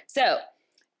 So,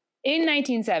 in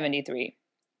 1973,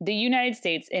 the United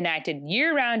States enacted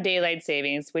year-round daylight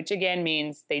savings, which again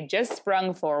means they just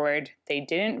sprung forward. They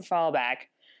didn't fall back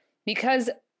because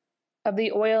of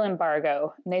the oil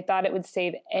embargo. And they thought it would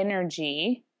save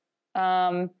energy.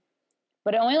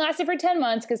 But it only lasted for 10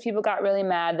 months because people got really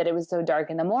mad that it was so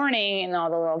dark in the morning and all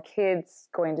the little kids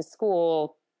going to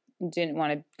school didn't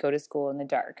want to go to school in the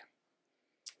dark.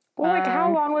 Well, like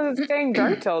how long was it staying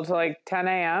dark till like 10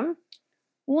 a.m.?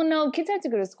 Well, no, kids had to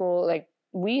go to school like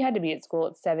we had to be at school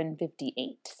at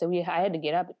 7:58, so I had to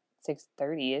get up at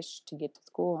 6:30ish to get to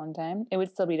school on time. It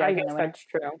would still be dark in the winter. That's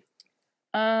true.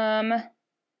 And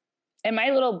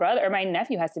my little brother or my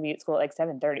nephew has to be at school at like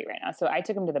 7:30 right now, so I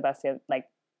took him to the bus like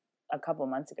a couple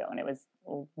months ago, and it was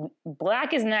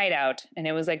black as night out, and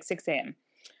it was like 6 a.m.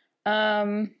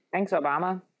 Thanks,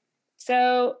 Obama.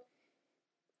 So,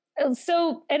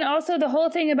 and also the whole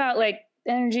thing about like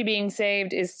energy being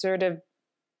saved is sort of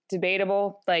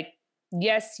debatable. Like,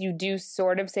 yes, you do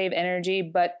sort of save energy,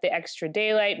 but the extra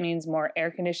daylight means more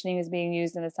air conditioning is being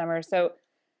used in the summer. So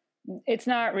it's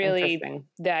not really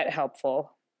that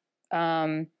helpful.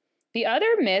 The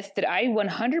other myth that I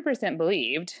 100%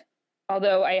 believed,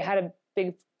 although I had a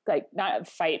big, like, not a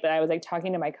fight, but I was like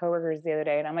talking to my coworkers the other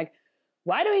day and I'm like,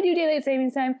 why do we do daylight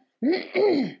savings time?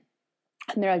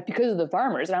 And they're like, because of the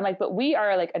farmers. And I'm like, but we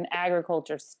are like an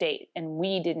agriculture state and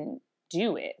we didn't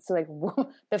do it. So like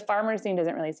the farmers thing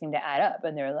doesn't really seem to add up.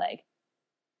 And they're like,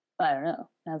 I don't know.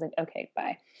 And I was like, okay,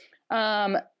 bye.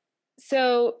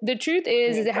 So the truth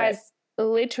is it has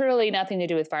literally nothing to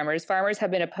do with farmers. Farmers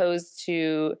have been opposed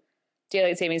to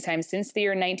daylight savings time since the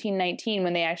year 1919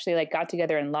 when they actually like got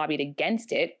together and lobbied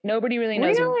against it. Nobody really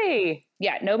knows. Really?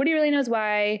 Yeah, nobody really knows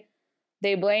why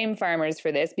they blame farmers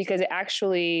for this because it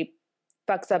actually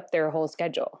fucks up their whole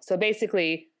schedule. So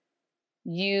basically,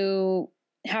 you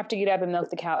have to get up and milk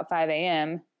the cow at 5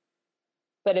 a.m.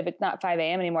 But if it's not 5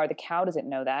 a.m. anymore, the cow doesn't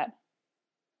know that.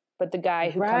 But the guy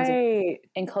who comes in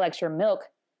and collects your milk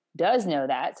does know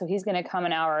that. So he's going to come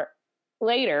an hour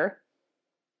later.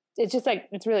 It's just like,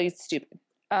 it's really stupid.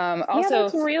 Also,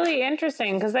 that's really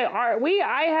interesting because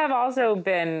I have also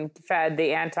been fed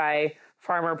the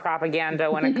anti-farmer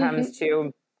propaganda when it comes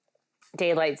to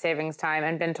daylight savings time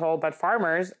and been told that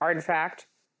farmers are in fact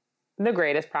the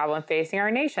greatest problem facing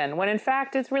our nation, when in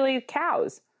fact it's really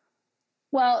cows.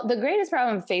 Well, the greatest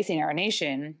problem facing our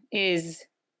nation is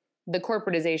the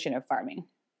corporatization of farming.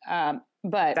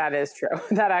 But that is true.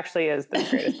 That actually is the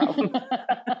greatest problem.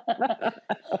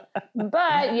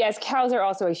 But yes, cows are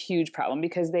also a huge problem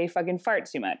because they fucking fart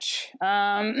too much.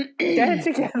 Get it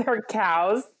together,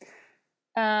 cows.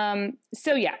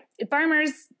 So yeah,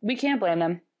 farmers, we can't blame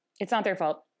them. It's not their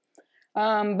fault.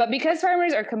 But because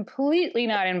farmers are completely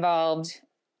not involved,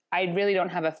 I really don't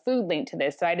have a food link to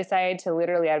this. So I decided to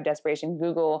literally out of desperation,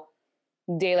 Google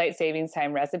daylight savings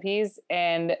time recipes.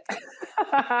 And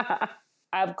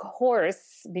of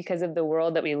course, because of the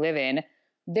world that we live in,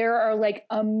 there are like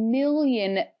a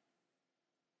million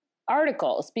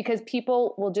articles because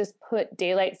people will just put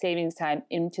daylight savings time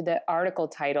into the article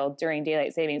title during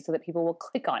daylight savings so that people will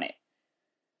click on it.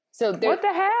 So what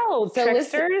the hell,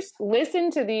 tricksters? Listen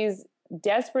to these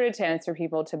desperate attempts for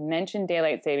people to mention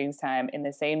daylight savings time in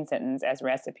the same sentence as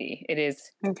recipe. It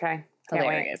is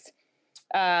hilarious.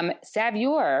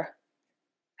 Savior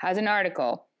has an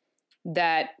article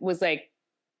that was like,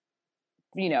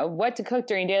 you know, what to cook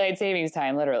during daylight savings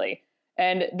time, literally.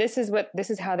 And this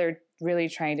is how they're really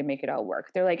trying to make it all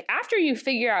work. They're like, after you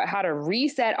figure out how to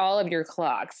reset all of your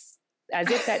clocks, as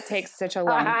if that takes such a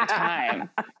long time.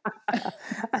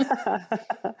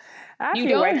 After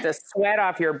you wipe the sweat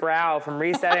off your brow from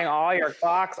resetting all your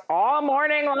clocks all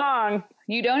morning long.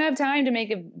 You don't have time to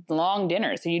make a long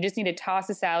dinner, so you just need to toss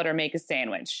a salad or make a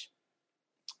sandwich.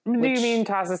 Do you mean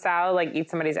toss a salad, like eat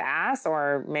somebody's ass,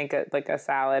 or make it like a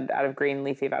salad out of green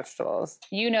leafy vegetables?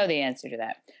 You know the answer to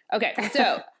that. Okay,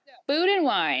 so Food and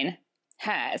Wine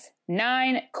has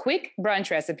 9 quick brunch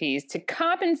recipes to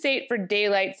compensate for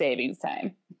daylight savings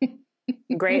time.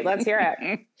 Great, let's hear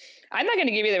it. I'm not going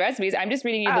to give you the recipes. I'm just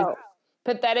reading you the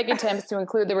pathetic attempts to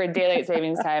include the word daylight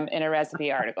savings time in a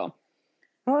recipe article.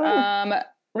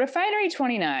 Refinery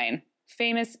 29,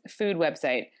 famous food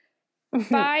website.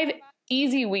 5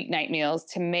 easy weeknight meals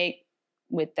to make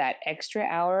with that extra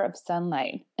hour of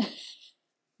sunlight.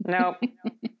 Nope.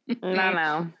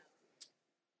 No.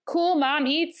 Cool Mom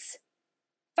Eats.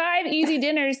 5 easy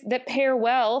dinners that pair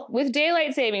well with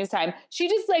daylight savings time. She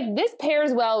just like, this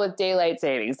pairs well with daylight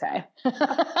savings time.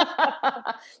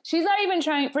 She's not even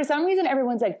trying. For some reason,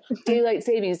 everyone's like, daylight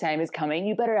savings time is coming.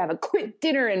 You better have a quick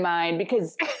dinner in mind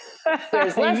because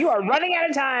there's less. You are running out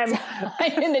of time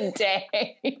in the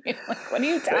day. Like, what are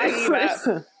you talking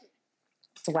about?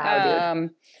 Wow,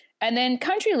 dude. And then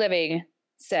Country Living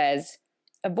says,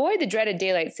 avoid the dreaded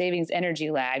daylight savings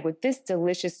energy lag with this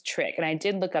delicious trick. And I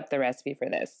did look up the recipe for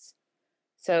this.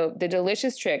 So the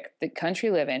delicious trick that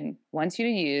Country Living wants you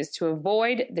to use to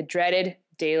avoid the dreaded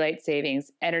daylight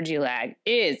savings energy lag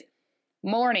is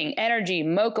morning energy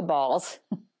mocha balls.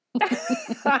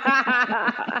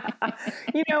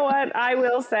 You know what? I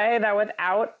will say that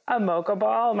without a mocha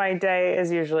ball, my day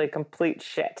is usually complete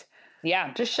shit.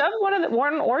 Yeah. Just shove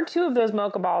one or two of those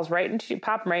mocha balls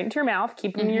pop them right into your mouth,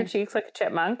 keep them in your cheeks like a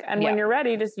chipmunk. And when you're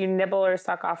ready, just you nibble or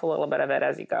suck off a little bit of it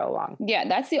as you go along. Yeah,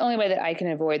 that's the only way that I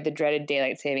can avoid the dreaded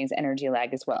daylight savings energy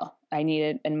lag as well. I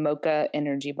need a mocha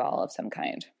energy ball of some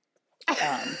kind.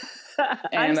 And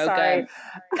a mocha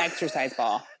exercise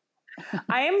ball.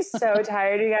 I am so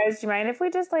tired, you guys. Do you mind if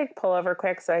we just like pull over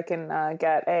quick so I can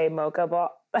get a mocha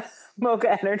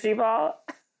energy ball?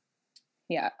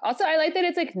 Yeah. Also, I like that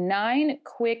it's like 9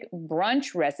 quick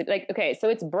brunch recipes. Like, okay, so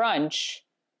it's brunch,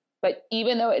 but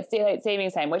even though it's daylight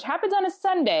savings time, which happens on a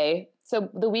Sunday, so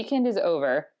the weekend is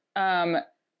over,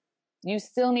 you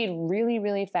still need really,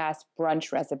 really fast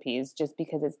brunch recipes just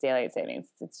because it's daylight savings.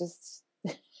 It's just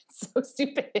so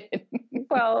stupid.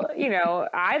 Well, you know,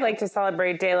 I like to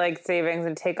celebrate daylight savings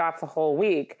and take off the whole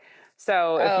week.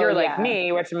 So if you're like yeah.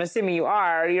 me, which I'm assuming you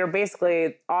are, you're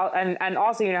basically all, and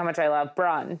also you know how much I love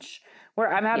brunch.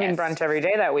 Where I'm having brunch every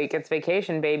day that week. It's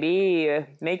vacation, baby.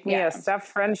 Make me a stuffed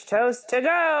French toast to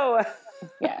go.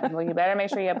 Yeah, well, you better make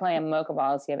sure you have plenty of mocha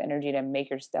balls so you have energy to make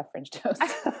your stuffed French toast.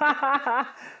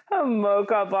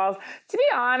 Mocha balls. To be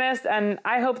honest, and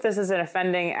I hope this isn't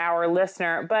offending our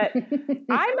listener, but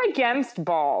I'm against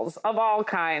balls of all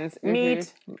kinds.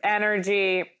 Meat,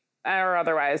 energy, or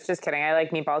otherwise. Just kidding. I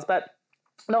like meatballs. But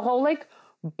the whole like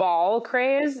ball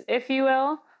craze, if you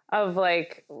will, of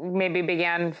like maybe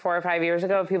began 4 or 5 years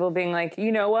ago of people being like,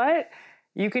 you know what?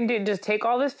 You can just take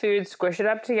all this food, squish it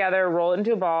up together, roll it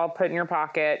into a ball, put it in your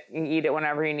pocket, and eat it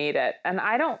whenever you need it. And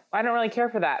I don't really care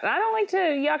for that. And I don't like to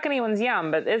yuck anyone's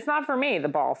yum, but it's not for me, the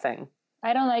ball thing.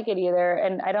 I don't like it either.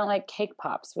 And I don't like cake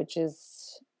pops, which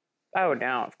is of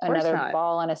course another not.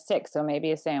 ball on a stick. So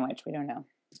maybe a sandwich. We don't know.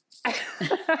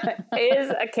 Is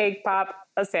a cake pop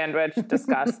a sandwich?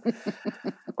 Discuss.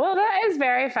 Well, that is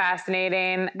very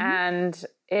fascinating. And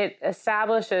it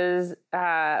establishes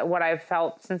what I've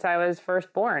felt since I was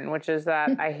first born, which is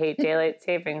that I hate daylight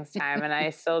savings time, and I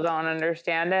still don't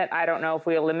understand it. I don't know if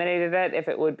we eliminated it, if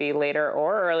it would be later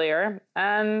or earlier,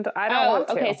 and I don't want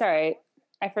to. Okay, sorry.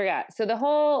 I forgot. So the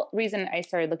whole reason I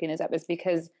started looking this up is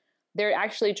because they're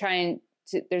actually trying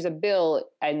to, there's a bill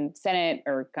in Senate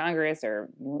or Congress or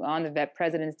on the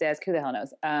president's desk, who the hell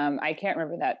knows? I can't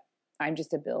remember that. I'm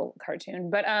just a Bill cartoon,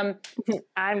 but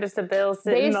I'm just a Bill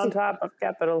sitting on top of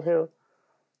Capitol Hill.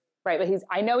 Right, but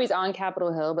I know he's on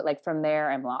Capitol Hill, but like from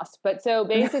there I'm lost. But so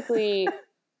basically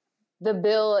the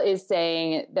bill is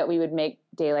saying that we would make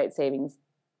daylight savings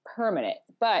permanent.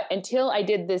 But until I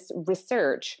did this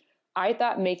research, I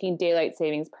thought making daylight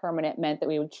savings permanent meant that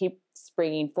we would keep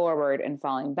springing forward and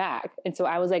falling back. And so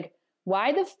I was like,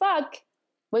 why the fuck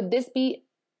would this be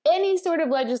any sort of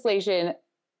legislation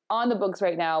on the books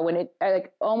right now when it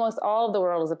like almost all of the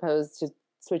world is opposed to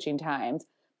switching times?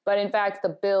 But in fact, the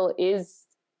bill is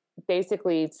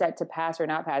basically set to pass or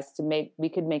not pass we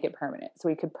could make it permanent. So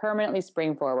we could permanently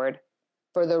spring forward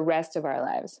for the rest of our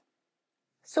lives.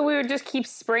 So we would just keep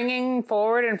springing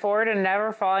forward and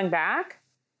never falling back?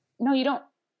 No, you don't.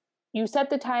 You set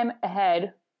the time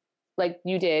ahead like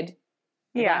you did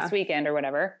last weekend or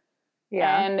whatever.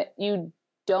 Yeah. And you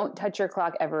don't touch your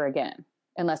clock ever again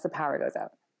unless the power goes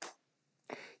out.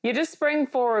 You just spring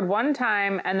forward one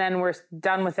time and then we're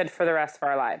done with it for the rest of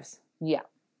our lives. Yeah.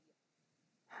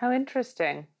 How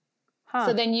interesting. Huh.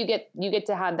 So then you get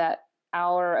to have that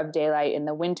hour of daylight in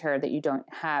the winter that you don't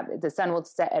have. The sun will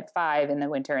set at 5 in the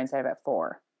winter instead of at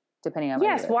 4. Depending on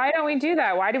yes, why don't we do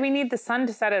that? Why do we need the sun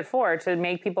to set at 4 to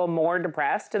make people more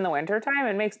depressed in the wintertime?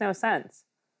 It makes no sense.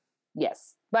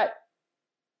 Yes. But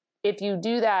if you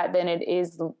do that, then it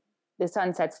is the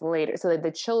sun sets later. So that the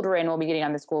children will be getting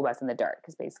on the school bus in the dark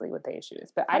is basically what the issue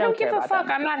is. But I don't care give a fuck.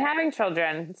 Them. I'm not having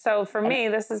children. So for me,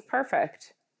 this is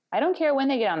perfect. I don't care when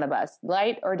they get on the bus,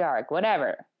 light or dark,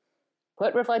 whatever.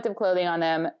 Put reflective clothing on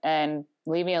them and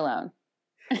leave me alone.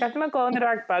 Get them a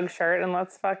glow-in-the-dark bug shirt and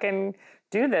let's fucking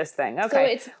do this thing.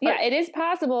 Okay. So it is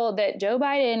possible that Joe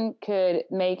Biden could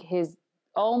make his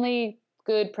only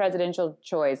good presidential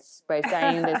choice by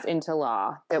signing this into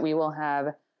law, that we will have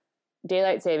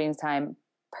daylight savings time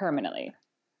permanently.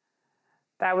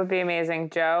 That would be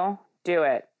amazing. Joe, do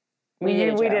it. We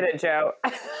did it, Joe.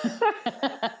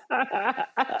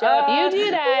 Joe, if you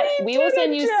do that, we'll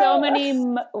send you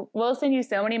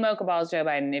so many mocha balls, Joe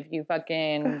Biden, if you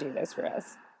fucking do this for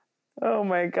us. Oh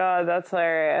my God, that's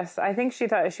hilarious. I think she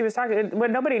was talking,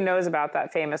 what nobody knows about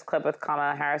that famous clip with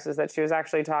Kamala Harris is that she was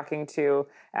actually talking to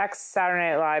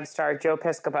ex-Saturday Night Live star Joe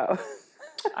Piscopo.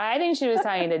 I think she was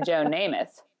talking to Joe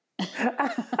Namath.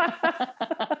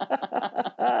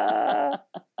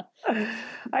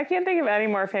 I can't think of any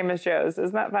more famous Joes.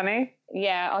 Isn't that funny?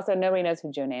 Yeah, also nobody knows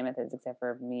who Joe Namath is except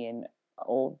for me and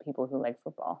old people who like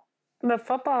football. The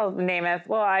football Namath,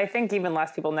 well, I think even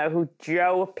less people know who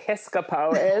Joe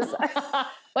Piscopo is.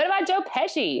 What about Joe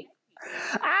Pesci?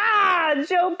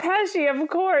 Joe Pesci, of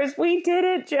course. We did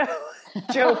it, Joe.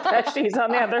 Joe Pesci's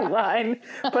on the other line.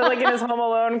 But like in his Home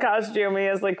Alone costume, he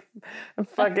has like a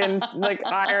fucking like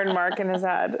iron mark in his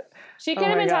head. She could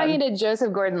have been talking to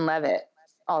Joseph Gordon-Levitt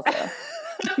also.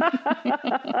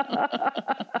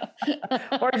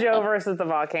 Or Joe versus the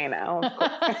volcano, of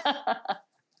course.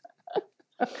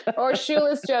 Or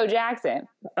Shoeless Joe Jackson.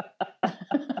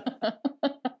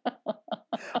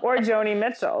 Or Joni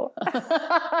Mitchell.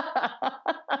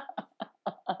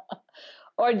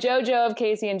 Or JoJo of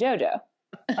Casey and JoJo.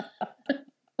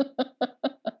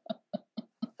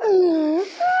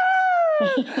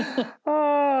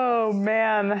 Oh Oh,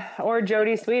 man. Or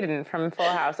Jodie Sweetin from Full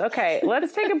House. Okay,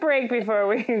 let's take a break before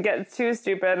we get too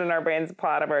stupid and our brains pull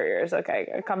out of our ears. Okay,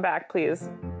 come back, please.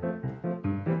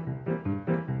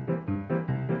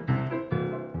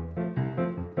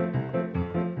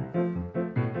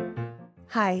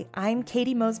 Hi, I'm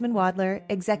Katie Mosman-Wadler,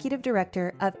 Executive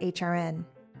Director of HRN.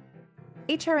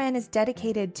 HRN is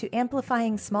dedicated to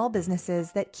amplifying small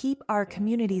businesses that keep our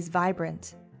communities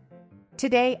vibrant.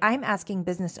 Today, I'm asking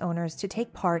business owners to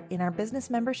take part in our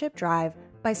business membership drive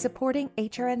by supporting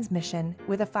HRN's mission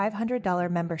with a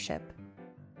 $500 membership.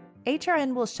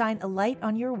 HRN will shine a light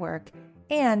on your work,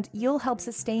 and you'll help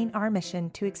sustain our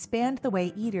mission to expand the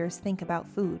way eaters think about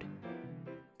food.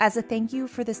 As a thank you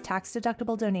for this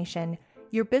tax-deductible donation,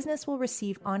 your business will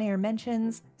receive on-air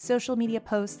mentions, social media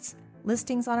posts,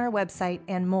 listings on our website,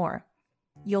 and more.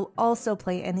 You'll also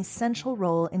play an essential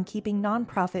role in keeping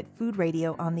nonprofit food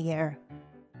radio on the air.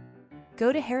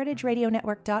 Go to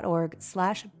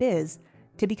heritageradionetwork.org/biz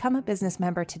to become a business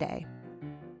member today.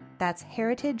 That's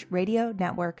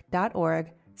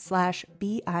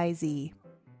heritageradionetwork.org/biz.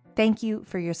 Thank you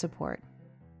for your support.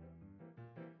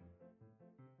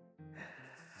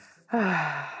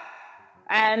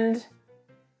 And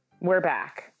we're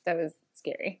back. That was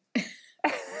scary.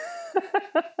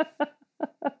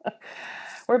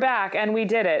 We're back, and we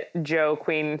did it, Joe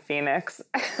Queen Phoenix.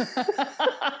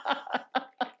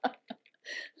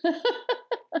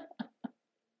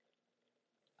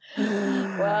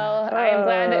 Well, I am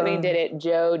glad that we did it,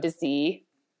 Joe DeC.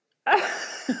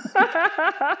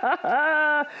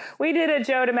 We did it,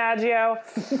 Joe DiMaggio.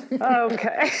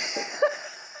 Okay.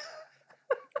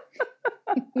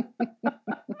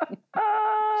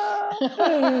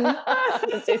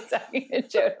 I'm just talking to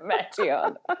Joe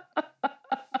DiMaggio.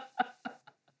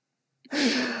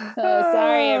 Oh,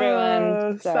 sorry,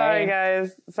 everyone. Sorry,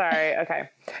 guys. Sorry. Okay.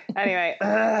 Anyway,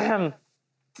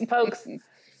 folks,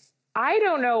 I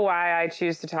don't know why I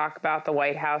choose to talk about the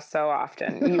White House so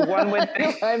often. One would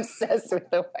think I'm obsessed with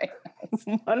the White House.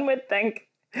 One would think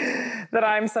that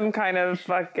I'm some kind of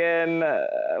fucking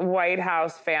White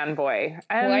House fanboy.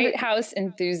 And White House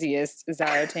enthusiast,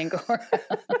 Zara Tankor.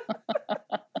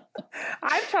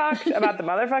 I've talked about the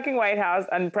motherfucking White House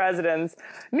and presidents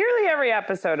nearly every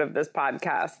episode of this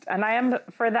podcast. And I am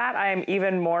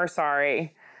even more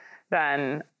sorry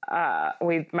than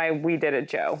we did it,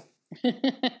 Joe.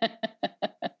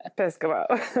 Piscopo.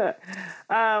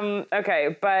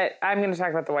 Okay, but I'm going to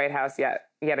talk about the White House yet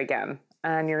again.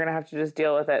 And you're going to have to just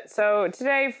deal with it. So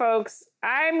today, folks,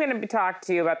 I'm going to be talking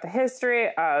to you about the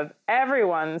history of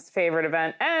everyone's favorite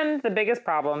event and the biggest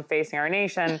problem facing our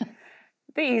nation,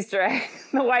 the Easter egg,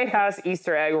 the White House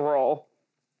Easter egg roll.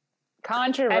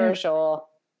 Controversial.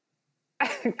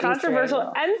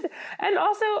 Controversial and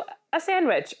also a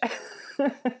sandwich.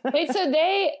 Wait, so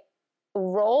they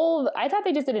roll? I thought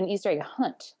they just did an Easter egg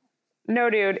hunt.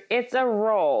 No, dude, it's a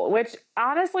roll, which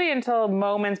honestly, until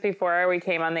moments before we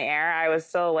came on the air, I was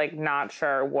still not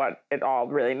sure what it all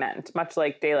really meant, much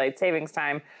like daylight savings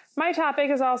time. My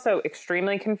topic is also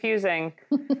extremely confusing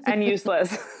and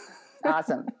useless.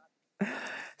 Awesome.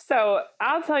 So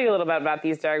I'll tell you a little bit about the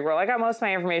Easter egg roll. I got most of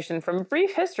my information from a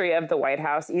brief history of the White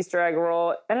House Easter egg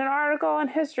roll in an article on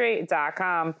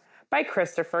history.com by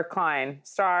Christopher Klein,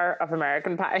 star of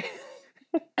American Pie.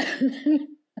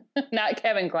 Not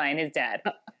Kevin Kline, his dad.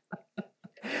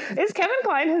 Is Kevin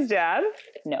Kline his dad?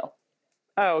 No.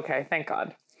 Oh, okay. Thank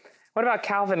God. What about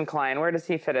Calvin Klein? Where does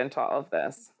he fit into all of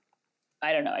this?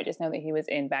 I don't know. I just know that he was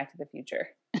in Back to the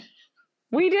Future.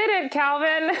 We did it,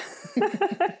 Calvin.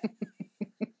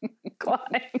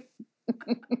 Klein.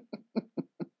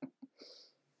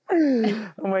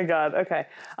 Oh my God. Okay.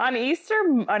 On Easter,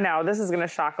 now this is going to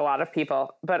shock a lot of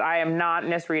people, but I am not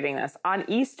misreading this. On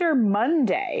Easter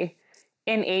Monday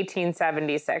in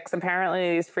 1876,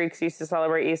 apparently these freaks used to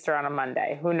celebrate Easter on a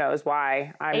Monday. Who knows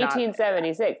why?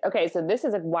 1876. Okay, so this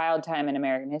is a wild time in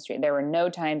American history. There were no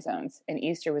time zones, and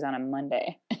Easter was on a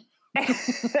Monday.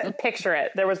 Picture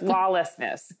it. There was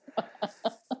lawlessness.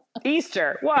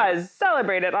 Easter was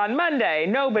celebrated on Monday.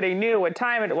 Nobody knew what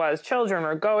time it was. Children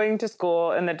were going to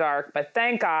school in the dark, but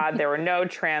thank God there were no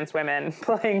trans women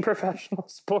playing professional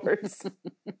sports.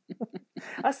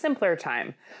 A simpler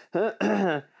time.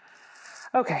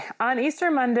 Okay, on Easter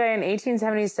Monday in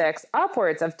 1876,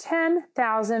 upwards of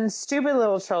 10,000 stupid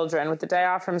little children with the day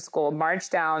off from school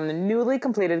marched down the newly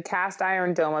completed cast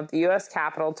iron dome of the U.S.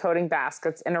 Capitol, toting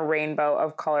baskets in a rainbow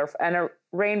of colorful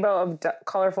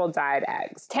dyed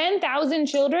eggs. 10,000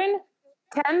 children?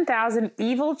 10,000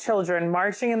 evil children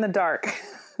marching in the dark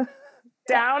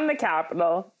down the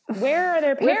Capitol. Where are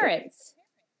their parents?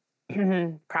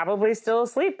 Probably still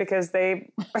asleep because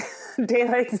they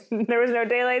There was no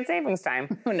daylight savings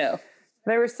time. Oh, no.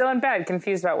 They were still in bed,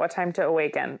 confused about what time to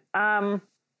awaken.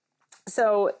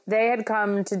 So they had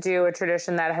come to do a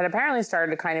tradition that had apparently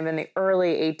started kind of in the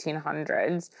early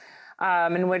 1800s,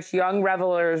 in which young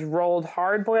revelers rolled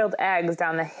hard-boiled eggs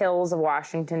down the hills of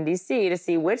Washington, D.C. to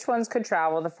see which ones could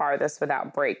travel the farthest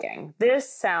without breaking. This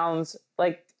sounds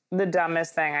like the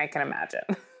dumbest thing I can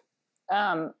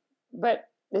imagine. But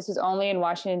this was only in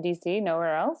Washington, D.C.,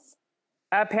 nowhere else?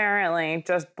 Apparently,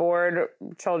 just bored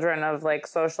children of like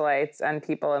socialites and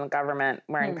people in government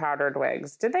wearing powdered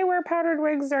wigs. Did they wear powdered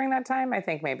wigs during that time? I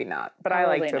think maybe not, but Probably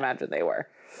I like to not. imagine they were.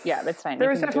 Yeah, that's fine. There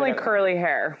was definitely curly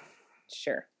hair.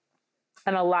 Sure.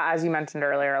 And a lot, as you mentioned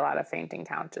earlier, a lot of fainting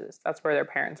couches. That's where their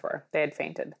parents were. They had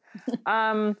fainted.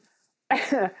 All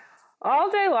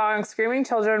day long, screaming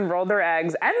children rolled their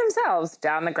eggs and themselves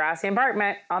down the grassy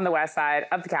embankment on the west side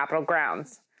of the Capitol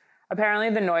grounds. Apparently,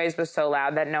 the noise was so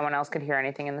loud that no one else could hear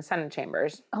anything in the Senate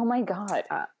chambers. Oh, my God.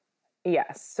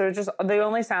 Yes. So just the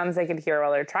only sounds they could hear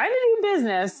while they're trying to do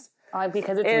business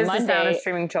because it's is Monday the sound of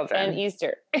screaming children. and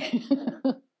Easter.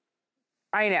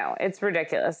 I know. It's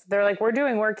ridiculous. They're like, we're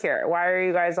doing work here. Why are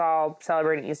you guys all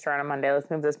celebrating Easter on a Monday? Let's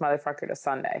move this motherfucker to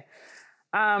Sunday.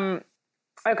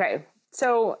 Okay.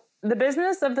 So the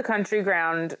business of the country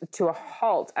ground to a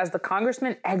halt as the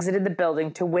congressman exited the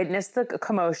building to witness the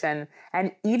commotion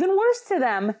and, even worse to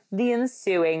them, the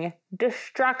ensuing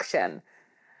destruction.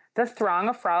 The throng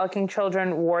of frolicking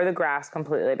children wore the grass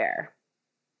completely bare.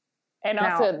 And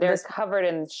also, they're covered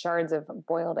in shards of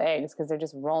boiled eggs because they're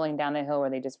just rolling down the hill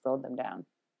where they just rolled them down.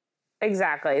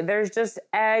 Exactly. There's just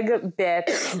egg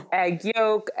bits, egg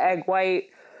yolk, egg white,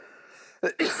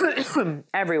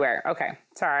 everywhere. Okay.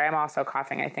 Sorry, I'm also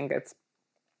coughing. I think it's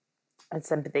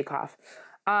sympathy cough.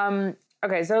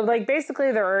 Okay, so like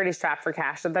basically they're already strapped for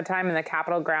cash at the time, and the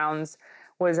Capitol grounds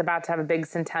was about to have a big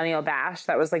centennial bash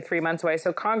that was like 3 months away.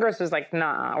 So Congress was like,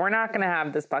 nah, we're not going to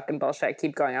have this fucking bullshit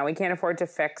keep going on. We can't afford to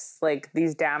fix like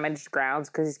these damaged grounds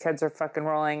because these kids are fucking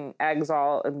rolling eggs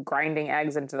grinding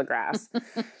eggs into the grass.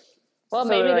 Well, so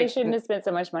maybe they shouldn't have spent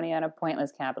so much money on a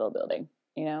pointless Capitol building.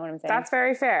 You know what I'm saying? That's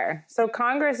very fair. So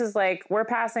Congress is like, we're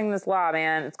passing this law,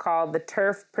 man. It's called the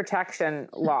Turf Protection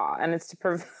Law, and it's to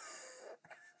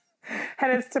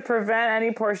prevent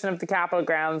any portion of the Capitol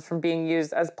grounds from being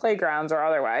used as playgrounds or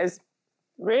otherwise.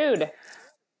 Rude.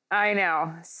 I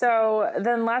know. So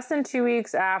then less than 2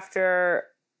 weeks after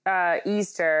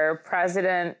Easter,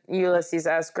 President Ulysses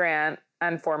S. Grant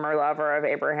and former lover of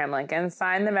Abraham Lincoln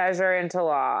signed the measure into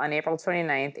law on April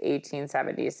 29th,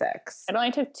 1876. It only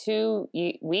took 2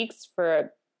 weeks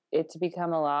for it to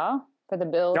become a law? For the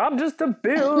bill? I'm just a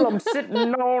bill. I'm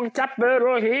sitting on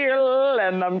Capitol Hill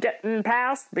and I'm getting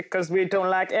passed because we don't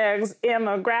like eggs in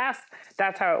the grass.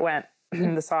 That's how it went.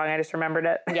 The song, I just remembered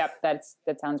it. Yep, that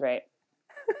sounds right.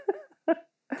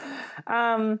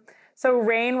 So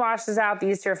rain washes out the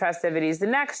Easter festivities the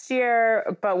next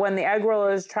year, but when the egg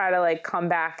rollers try to like come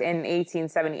back in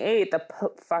 1878, the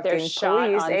fucking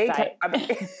police,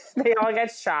 they all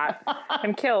get shot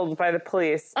and killed by the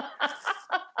police.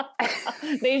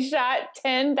 They shot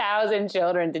 10,000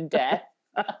 children to death.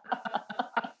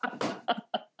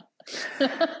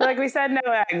 Like we said, no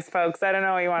eggs, folks. I don't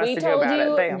know what you want us to do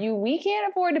about it. We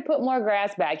can't afford to put more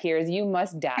grass back here. You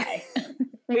must die.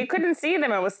 We couldn't see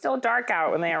them. It was still dark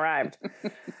out when they arrived.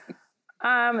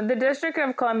 The District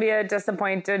of Columbia's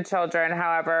disappointed children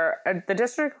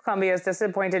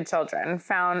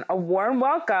found a warm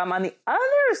welcome on the other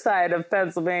side of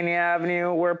Pennsylvania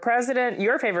Avenue, where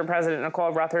your favorite president,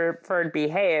 Nicole Rutherford B.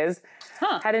 Hayes,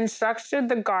 had instructed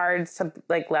the guards to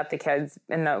like let the kids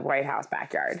in the White House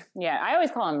backyard. Yeah, I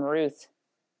always call him Ruth.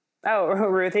 Oh,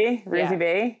 Ruthie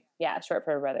B? Yeah, short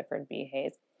for Rutherford B.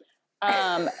 Hayes.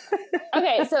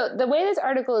 Okay, so the way this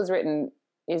article is written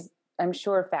is, I'm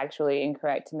sure, factually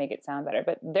incorrect to make it sound better,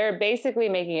 but they're basically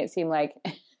making it seem like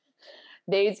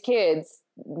these kids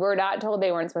were not told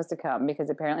they weren't supposed to come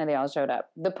because apparently they all showed up.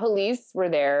 The police were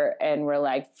there and were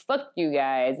like, fuck you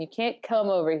guys, you can't come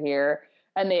over here.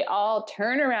 And they all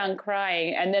turn around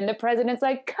crying. And then the president's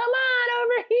like, come on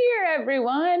over here,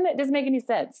 everyone. It doesn't make any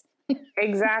sense.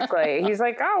 Exactly. He's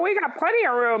like, oh, we got plenty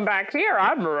of room back here.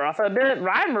 I'm Rutherford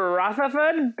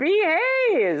B.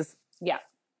 Hayes. Yeah.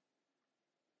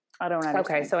 I don't understand.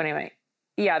 Okay, so anyway.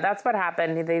 Yeah, that's what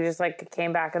happened. They just like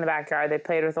came back in the backyard. They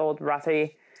played with old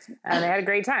Ruthie and they had a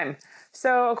great time.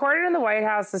 So according to the White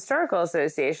House Historical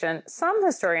Association, some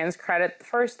historians credit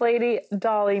First Lady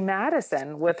Dolly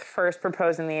Madison with first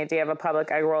proposing the idea of a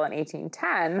public egg roll in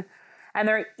 1810. And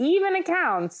there are even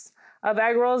accounts of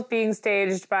egg rolls being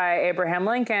staged by Abraham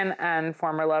Lincoln and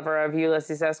former lover of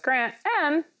Ulysses S. Grant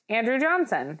and Andrew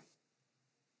Johnson.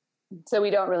 So we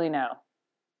don't really know.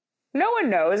 No one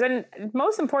knows. And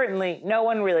most importantly, no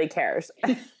one really cares.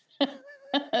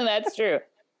 That's true.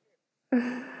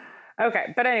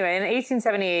 Okay. But anyway, in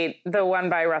 1878, the one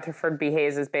by Rutherford B.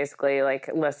 Hayes is basically like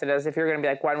listed as if you're going to be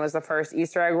like, when was the first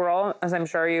Easter egg roll? As I'm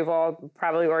sure you've all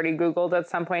probably already Googled at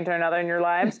some point or another in your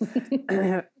lives.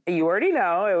 You already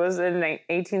know it was in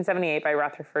 1878 by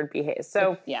Rutherford B. Hayes.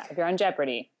 So yeah, if you're on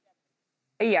Jeopardy.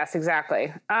 Yes,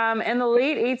 exactly. In the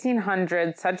late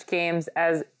 1800s, such games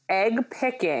as egg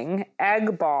picking,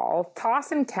 egg ball,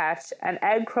 toss and catch, and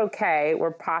egg croquet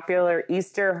were popular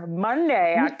Easter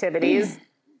Monday activities.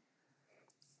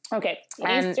 Okay,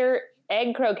 Easter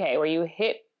egg croquet, where you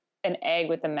hit an egg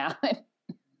with a mallet.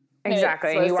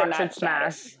 Exactly, and you watch it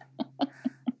smash.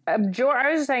 George,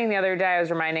 I was just saying the other day, I was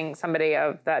reminding somebody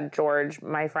of that George,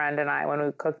 my friend, and I, when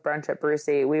we cooked brunch at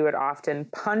Brucey, we would often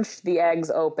punch the eggs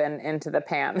open into the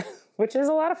pan, which is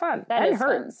a lot of fun. That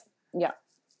hurts. Fun. Yeah.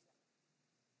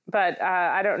 But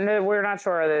I don't know. We're not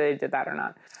sure whether they did that or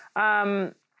not.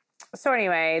 So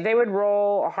anyway, they would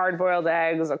roll hard-boiled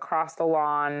eggs across the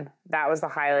lawn. That was the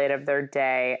highlight of their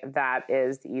day. That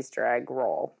is the Easter egg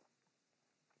roll.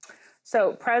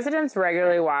 So presidents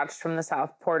regularly watched from the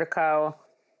South Portico,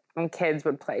 and kids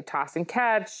would play toss and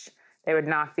catch. They would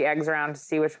knock the eggs around to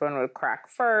see which one would crack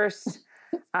first.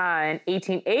 In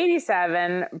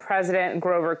 1887, President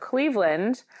Grover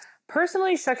Cleveland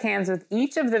personally shook hands with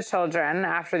each of the children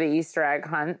after the Easter egg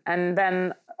hunt, and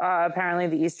then apparently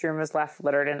the Easter room was left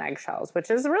littered in eggshells,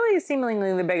 which is really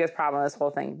seemingly the biggest problem of this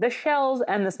whole thing. The shells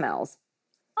and the smells.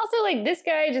 Also, like, this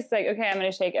guy just like, okay, I'm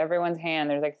going to shake everyone's hand.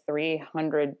 There's like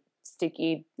 300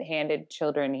 sticky-handed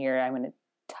children here. I'm going to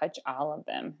touch all of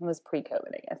them. It was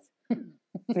pre-COVID, I guess.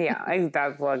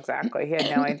 Yeah, well, exactly. He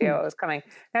had no idea what was coming.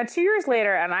 Now, 2 years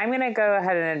later, and I'm going to go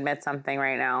ahead and admit something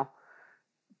right now.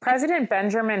 President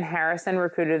Benjamin Harrison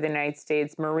recruited the United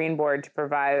States Marine Board to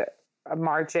provide a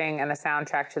marching and a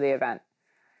soundtrack to the event.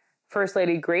 First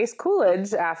Lady Grace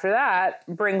Coolidge, after that,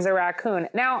 brings a raccoon.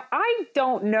 Now, I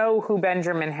don't know who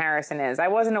Benjamin Harrison is. I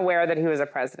wasn't aware that he was a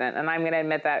president, and I'm going to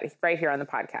admit that right here on the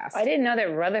podcast. I didn't know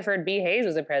that Rutherford B. Hayes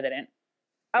was a president.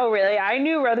 Oh, really? I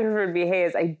knew Rutherford B.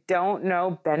 Hayes. I don't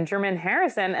know Benjamin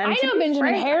Harrison. And I know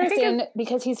Benjamin Harrison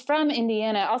because he's from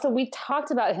Indiana. Also, we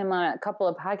talked about him on a couple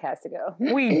of podcasts ago.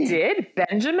 We did?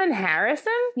 Benjamin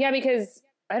Harrison? Yeah, because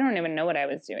I don't even know what I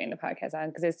was doing the podcast on,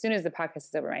 because as soon as the podcast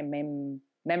is over, my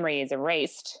memory is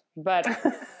erased. But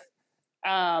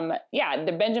yeah,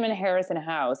 the Benjamin Harrison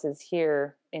house is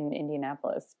here in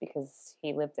Indianapolis because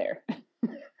he lived there.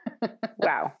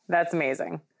 Wow, that's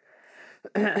amazing.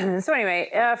 So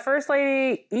anyway, First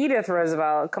Lady Edith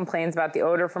Roosevelt complains about the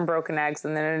odor from broken eggs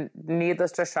and the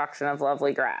needless destruction of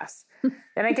lovely grass.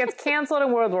 Then it gets canceled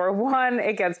in World War I.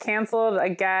 It gets canceled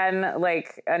again,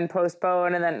 and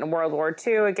postponed. And then in World War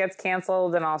II, it gets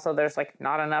canceled. And also there's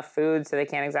not enough food, so they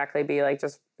can't exactly be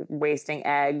just wasting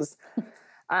eggs.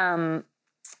 But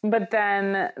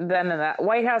then the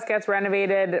White House gets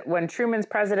renovated when Truman's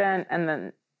president, and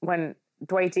then when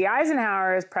Dwight D.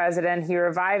 Eisenhower is president, he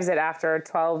revives it after a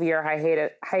 12-year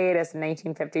hiatus in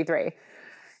 1953.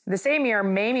 The same year,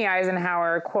 Mamie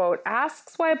Eisenhower, quote,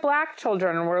 asks why black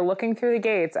children were looking through the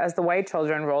gates as the white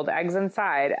children rolled eggs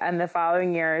inside. And the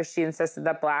following year, she insisted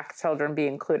that black children be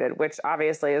included, which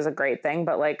obviously is a great thing.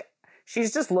 But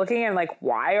she's just looking and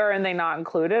why aren't they not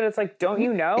included? It's don't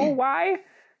you know why?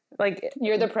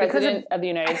 You're the president of the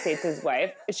United States'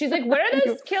 wife. She's like, what are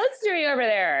those kids doing over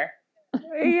there?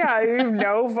 Yeah, you have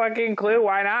no fucking clue.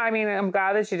 Why not? I mean, I'm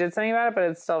glad that she did something about it, but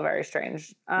it's still very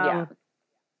strange. Yeah.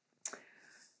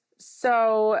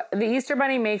 So the Easter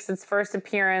Bunny makes its first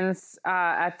appearance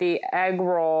at the egg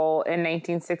roll in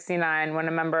 1969 when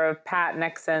a member of Pat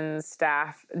Nixon's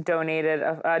staff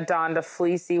donned a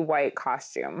fleecy white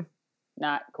costume.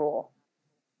 Not cool.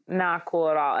 Not cool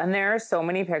at all. And there are so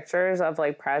many pictures of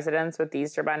presidents with the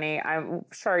Easter Bunny. I'm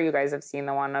sure you guys have seen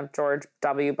the one of George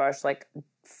W. Bush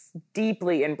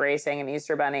deeply embracing an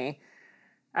Easter Bunny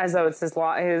as though it's his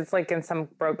it's in some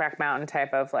Brokeback Mountain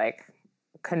type of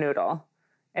canoodle.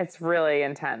 It's really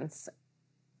intense.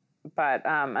 But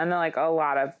and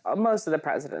then most of the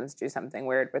presidents do something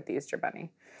weird with the Easter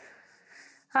Bunny.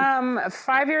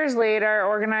 5 years later,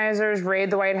 organizers raid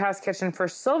the White House kitchen for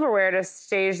silverware to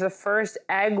stage the first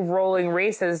egg rolling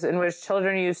races in which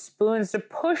children use spoons to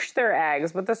push their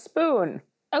eggs with a spoon.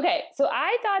 Okay, so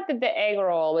I thought that the egg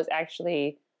roll was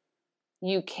actually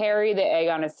you carry the egg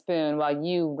on a spoon while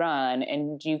you run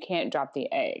and you can't drop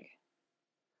the egg.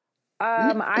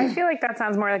 I feel like that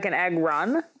sounds more like an egg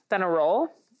run than a roll.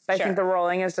 I think the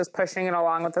rolling is just pushing it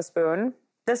along with a spoon.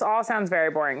 This all sounds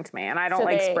very boring to me, and I don't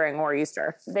like spring or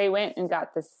Easter. They went and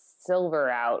got the silver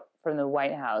out from the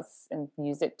White House and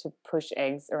use it to push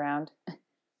eggs around.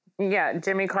 Yeah,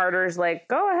 Jimmy Carter's like,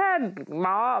 go ahead,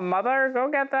 mother, go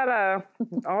get that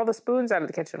all the spoons out of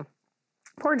the kitchen.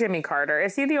 Poor Jimmy Carter.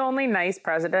 Is he the only nice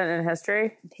president in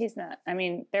history? He's not. I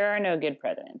mean, there are no good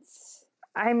presidents.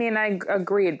 I mean, I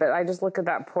agreed, but I just look at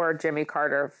that poor Jimmy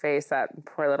Carter face, that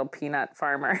poor little peanut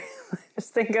farmer.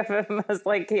 Just think of him as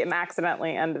like he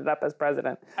accidentally ended up as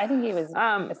president. I think he was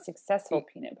a successful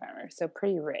peanut farmer, so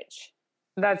pretty rich.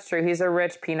 That's true. He's a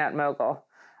rich peanut mogul.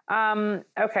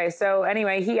 Okay, so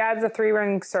anyway, he adds a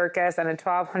 3-ring circus and a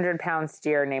 1,200-pound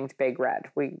steer named Big Red.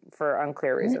 For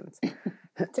unclear reasons.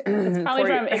 It's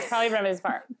probably from his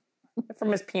farm.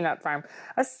 From his peanut farm.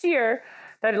 A steer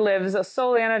that lives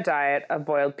solely on a diet of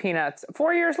boiled peanuts.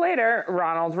 4 years later,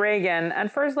 Ronald Reagan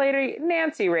and First Lady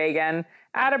Nancy Reagan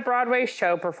add a Broadway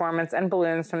show performance and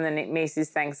balloons from the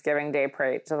Macy's Thanksgiving Day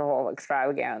Parade to the whole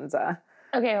extravaganza.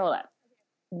 Okay, hold on.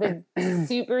 The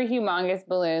super humongous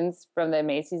balloons from the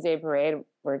Macy's Day Parade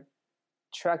were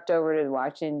trucked over to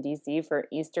Washington, D.C. for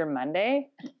Easter Monday.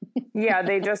 Yeah,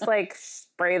 they just like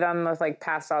spray them with like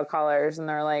pastel colors, and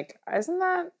they're like, isn't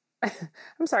that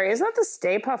the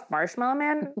Stay Puft Marshmallow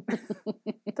Man?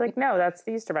 It's like, no, that's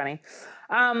the Easter Bunny.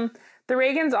 The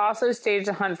Reagans also staged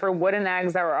a hunt for wooden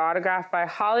eggs that were autographed by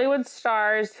Hollywood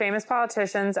stars, famous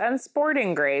politicians, and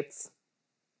sporting greats.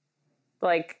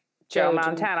 Like Joe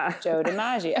Montana. Joe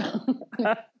DiMaggio.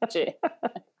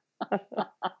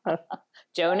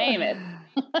 Joe Namath.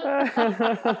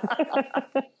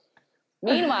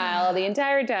 Meanwhile, the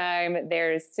entire time,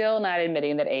 they're still not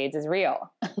admitting that AIDS is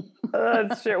real.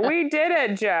 That's true. We did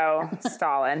it, Joe.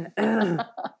 Stalin.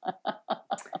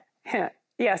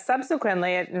 Yeah,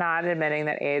 subsequently not admitting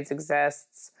that AIDS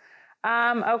exists.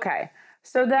 Okay.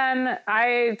 So then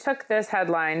I took this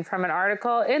headline from an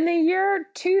article in the year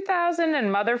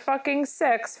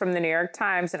 2006 from the New York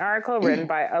Times, an article written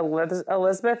by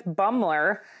Elizabeth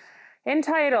Bumler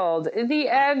entitled "The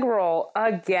Egg Roll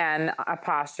Again,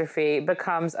 apostrophe,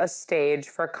 becomes a stage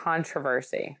for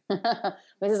controversy."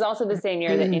 This is also the same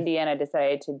year that Indiana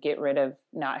decided to get rid of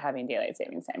not having daylight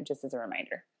savings time, just as a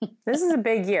reminder. This is a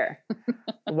big year.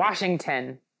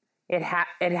 Washington. It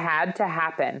had to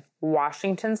happen.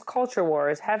 Washington's culture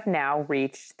wars have now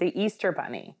reached the Easter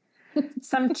Bunny.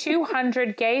 Some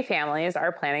 200 gay families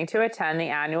are planning to attend the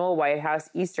annual White House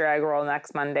Easter egg roll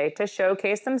next Monday to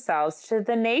showcase themselves to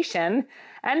the nation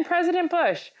and President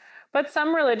Bush. But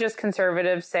some religious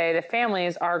conservatives say the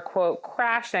families are, quote,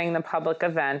 crashing the public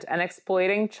event and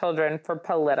exploiting children for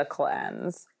political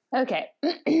ends. Okay.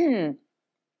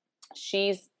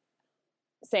 She's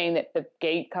saying that the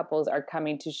gay couples are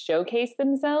coming to showcase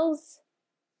themselves?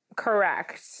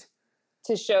 Correct.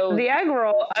 To show the egg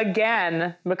roll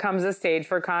again becomes a stage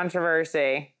for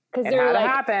controversy. Because they're like,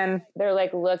 happen. They're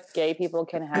like, look, gay people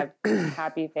can have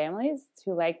happy families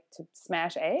who like to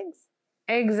smash eggs.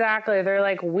 Exactly. They're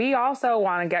like, we also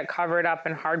want to get covered up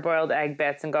in hard-boiled egg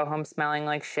bits and go home smelling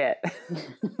like shit.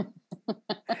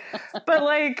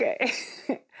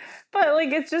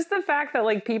 But it's just the fact that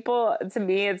like people, to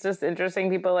me, it's just interesting.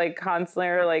 People like constantly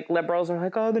are like liberals are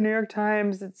like, oh, the New York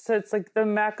Times, it's like the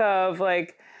mecca of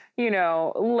like, you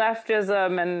know,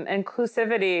 leftism and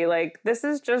inclusivity. Like this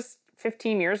is just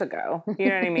 15 years ago. You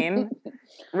know what I mean?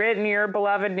 Written your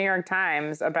beloved New York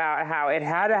Times about how it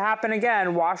had to happen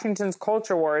again. Washington's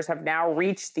culture wars have now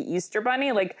reached the Easter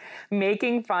Bunny, like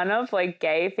making fun of like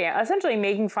essentially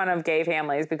making fun of gay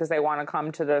families because they want to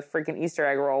come to the freaking Easter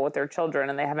egg roll with their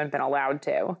children and they haven't been allowed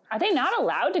to. Are they not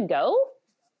allowed to go?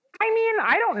 I mean,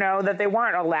 I don't know that they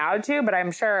weren't allowed to, but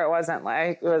I'm sure it wasn't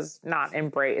like, it was not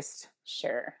embraced.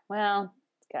 Sure. Well,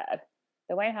 God,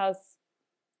 the White House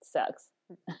sucks.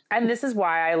 And this is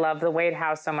why I love the White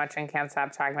House so much and can't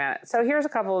stop talking about it. So here's a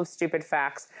couple of stupid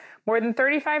facts. More than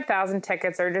 35,000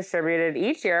 tickets are distributed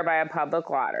each year by a public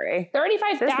lottery.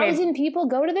 35,000 people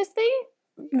go to this thing?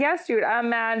 Yes, dude.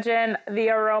 Imagine the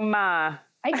aroma.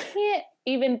 I can't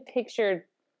even picture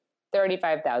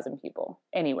 35,000 people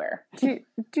anywhere. Do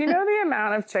you know the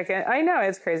amount of chicken? I know,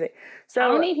 it's crazy. So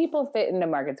how many people fit into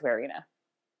Market Square Arena?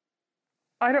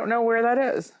 I don't know where that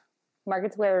is.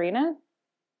 Market Square Arena?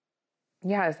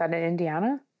 Yeah, is that in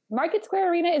Indiana? Market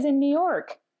Square Arena is in New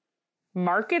York.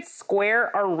 Market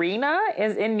Square Arena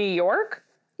is in New York?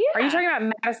 Yeah. Are you talking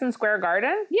about Madison Square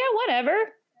Garden? Yeah, whatever.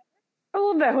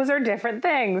 Oh, those are different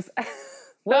things.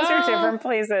 Those are different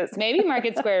places. Maybe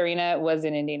Market Square Arena was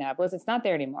in Indianapolis. It's not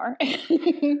there anymore.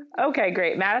 Okay,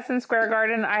 great. Madison Square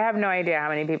Garden, I have no idea how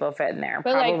many people fit in there.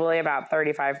 But probably about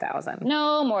 35,000.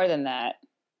 No, more than that.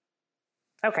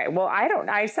 Okay, well,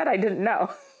 I said I didn't know.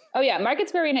 Oh, yeah. Market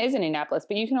Square Arena is in Indianapolis,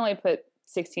 but you can only put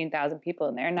 16,000 people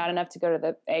in there, not enough to go to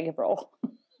the egg roll.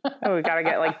 Oh, we got to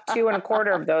get like 2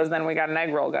 1/4 of those, then we got an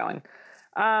egg roll going.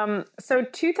 So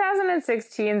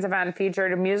 2016's event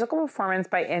featured a musical performance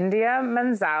by India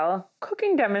Menzel,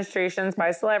 cooking demonstrations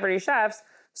by celebrity chefs,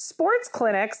 sports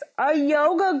clinics, a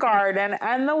yoga garden,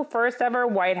 and the first ever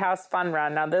White House fun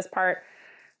run. Now this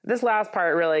last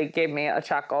part really gave me a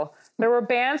chuckle. There were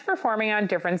bands performing on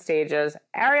different stages.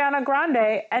 Ariana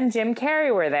Grande and Jim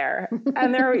Carrey were there.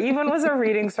 And there even was a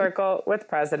reading circle with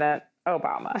President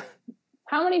Obama.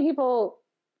 How many people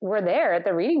were there at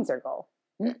the reading circle?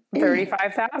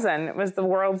 35,000. It was the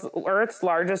Earth's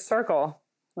largest circle.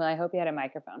 Well, I hope you had a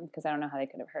microphone because I don't know how they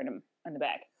could have heard him in the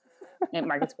back at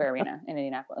Market Square Arena in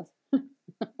Indianapolis,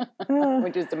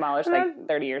 which was demolished like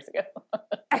 30 years ago.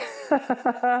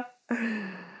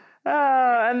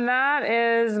 And that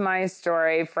is my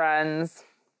story, friends.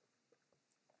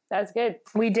 That's good.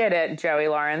 We did it, Joey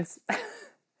Lawrence.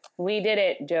 We did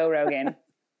it, Joe Rogan.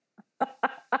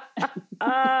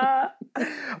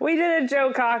 We did it,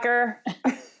 Joe Cocker.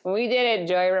 We did it,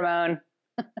 Joey Ramone.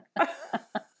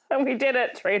 And we did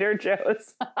it, Trader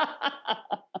Joe's.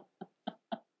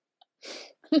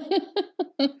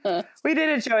 We did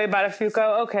it, Joey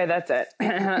Buttafuoco. Okay, that's it.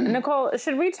 Nicole,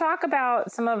 should we talk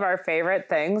about some of our favorite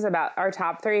things about our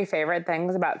top 3 favorite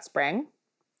things about spring?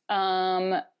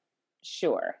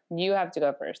 Sure. You have to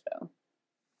go first, though.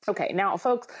 Okay, now,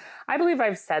 folks, I believe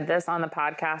I've said this on the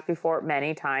podcast before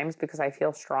many times because I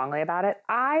feel strongly about it.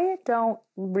 I don't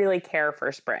really care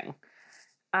for spring.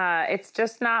 It's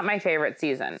just not my favorite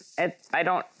season.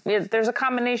 There's a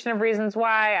combination of reasons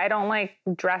why. I don't like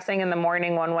dressing in the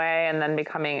morning one way and then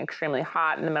becoming extremely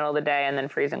hot in the middle of the day and then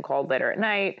freezing cold later at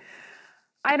night.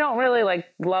 I don't really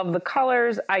love the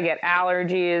colors. I get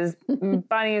allergies.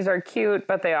 Bunnies are cute,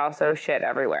 but they also shit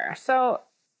everywhere. So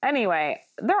anyway,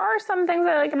 there are some things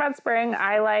I like about spring.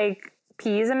 I like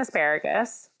peas and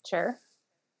asparagus. Sure.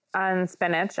 And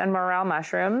spinach and morel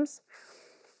mushrooms.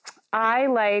 I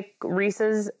like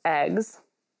Reese's eggs.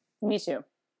 Me too.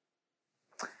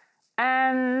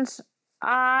 And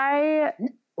I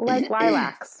like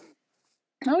lilacs.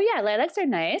 Oh yeah, lilacs are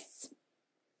nice.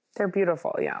 They're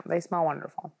beautiful. Yeah, they smell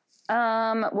wonderful.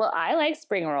 Well, I like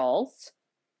spring rolls.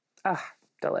 Ugh,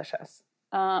 delicious.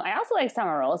 I also like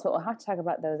summer rolls, but we'll have to talk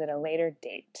about those at a later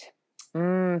date.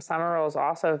 Summer rolls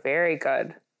also very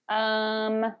good.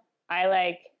 I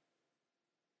like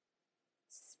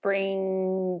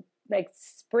springing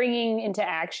into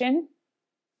action.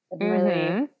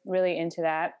 I'm really into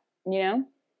that, you know?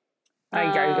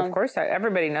 Of course,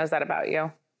 everybody knows that about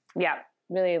you. Yeah,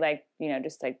 really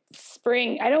just like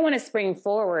spring. I don't want to spring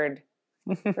forward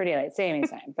for daylight savings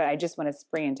time, but I just want to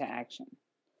spring into action.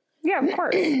 Yeah, of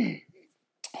course.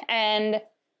 And,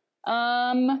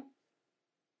 I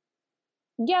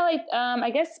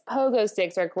guess pogo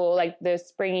sticks are cool, like the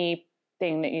springy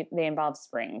thing that they involve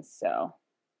springs. So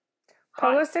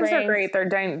pogo sticks are great.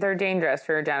 They're dangerous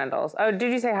for your genitals. Oh,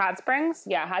 did you say hot springs?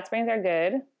 Yeah, hot springs are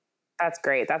good. That's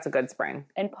great. That's a good spring.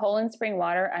 And Poland spring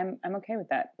water, I'm okay with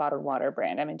that bottled water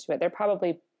brand. I'm into it. They're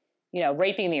probably,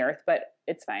 raping the earth, but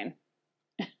it's fine.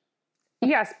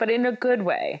 Yes, but in a good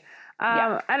way.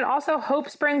 Yeah. And also hope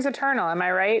springs eternal. Am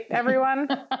I right, everyone?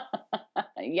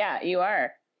 Yeah, you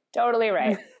are. Totally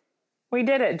right. We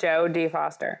did it, Joe D.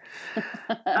 Foster.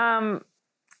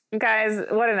 Guys,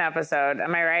 what an episode.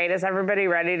 Am I right? Is everybody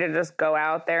ready to just go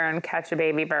out there and catch a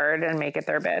baby bird and make it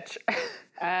their bitch?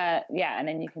 Yeah, and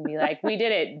then you can be like, we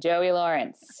did it, Joey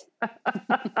Lawrence.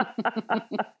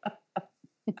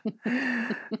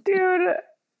 Dude,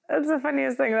 that's the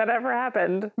funniest thing that ever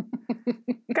happened.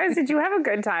 Guys, did you have a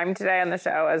good time today on the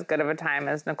show? As good of a time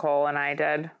as Nicole and I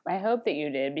did? I hope that you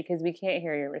did, because we can't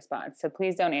hear your response. So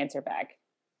please don't answer back.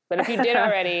 But if you did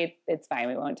already, it's fine.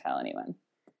 We won't tell anyone.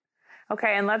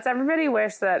 Okay, and let's everybody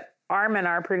wish that Armin,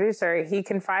 our producer, he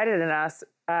confided in us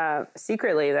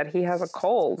secretly that he has a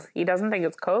cold. He doesn't think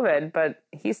it's COVID, but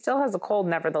he still has a cold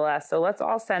nevertheless. So let's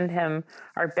all send him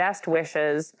our best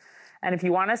wishes. And if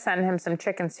you want to send him some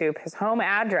chicken soup, his home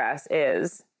address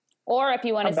is... Or if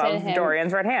you want to send him...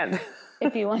 Dorian's right hand.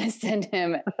 If you want to send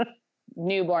him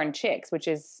newborn chicks, which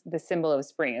is the symbol of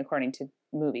spring, according to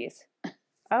movies.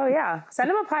 Oh, yeah. Send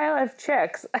him a pile of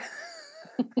chicks.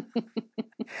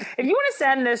 If you want to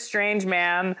send this strange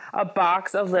man a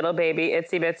box of little baby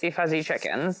itsy bitsy fuzzy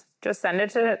chickens, just send it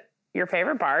to your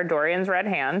favorite bar, Dorian's Red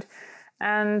Hand,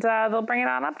 and they'll bring it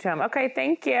on up to him. Okay,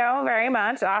 thank you very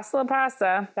much. Hasta la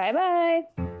pasta. Bye-bye.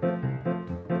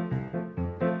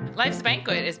 Life's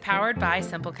Banquet is powered by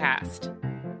Simplecast.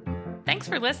 Thanks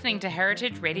for listening to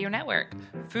Heritage Radio Network.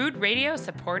 Food radio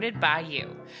supported by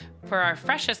you. For our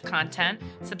freshest content,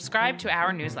 subscribe to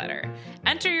our newsletter.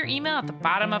 Enter your email at the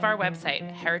bottom of our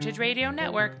website,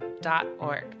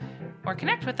 heritageradionetwork.org. Or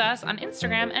connect with us on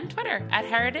Instagram and Twitter at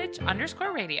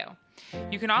heritage_radio.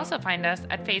 You can also find us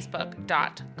at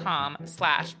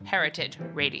facebook.com/Heritage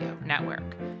Radio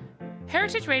Network.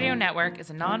 Heritage Radio Network is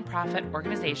a nonprofit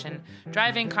organization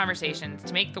driving conversations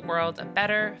to make the world a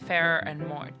better, fairer, and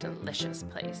more delicious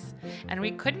place. And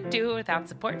we couldn't do it without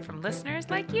support from listeners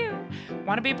like you.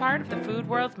 Want to be part of the food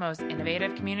world's most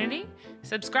innovative community?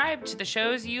 Subscribe to the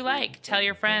shows you like, tell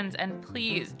your friends, and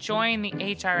please join the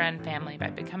HRN family by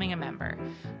becoming a member.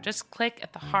 Just click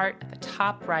at the heart at the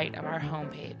top right of our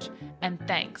homepage. And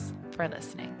thanks for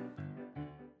listening.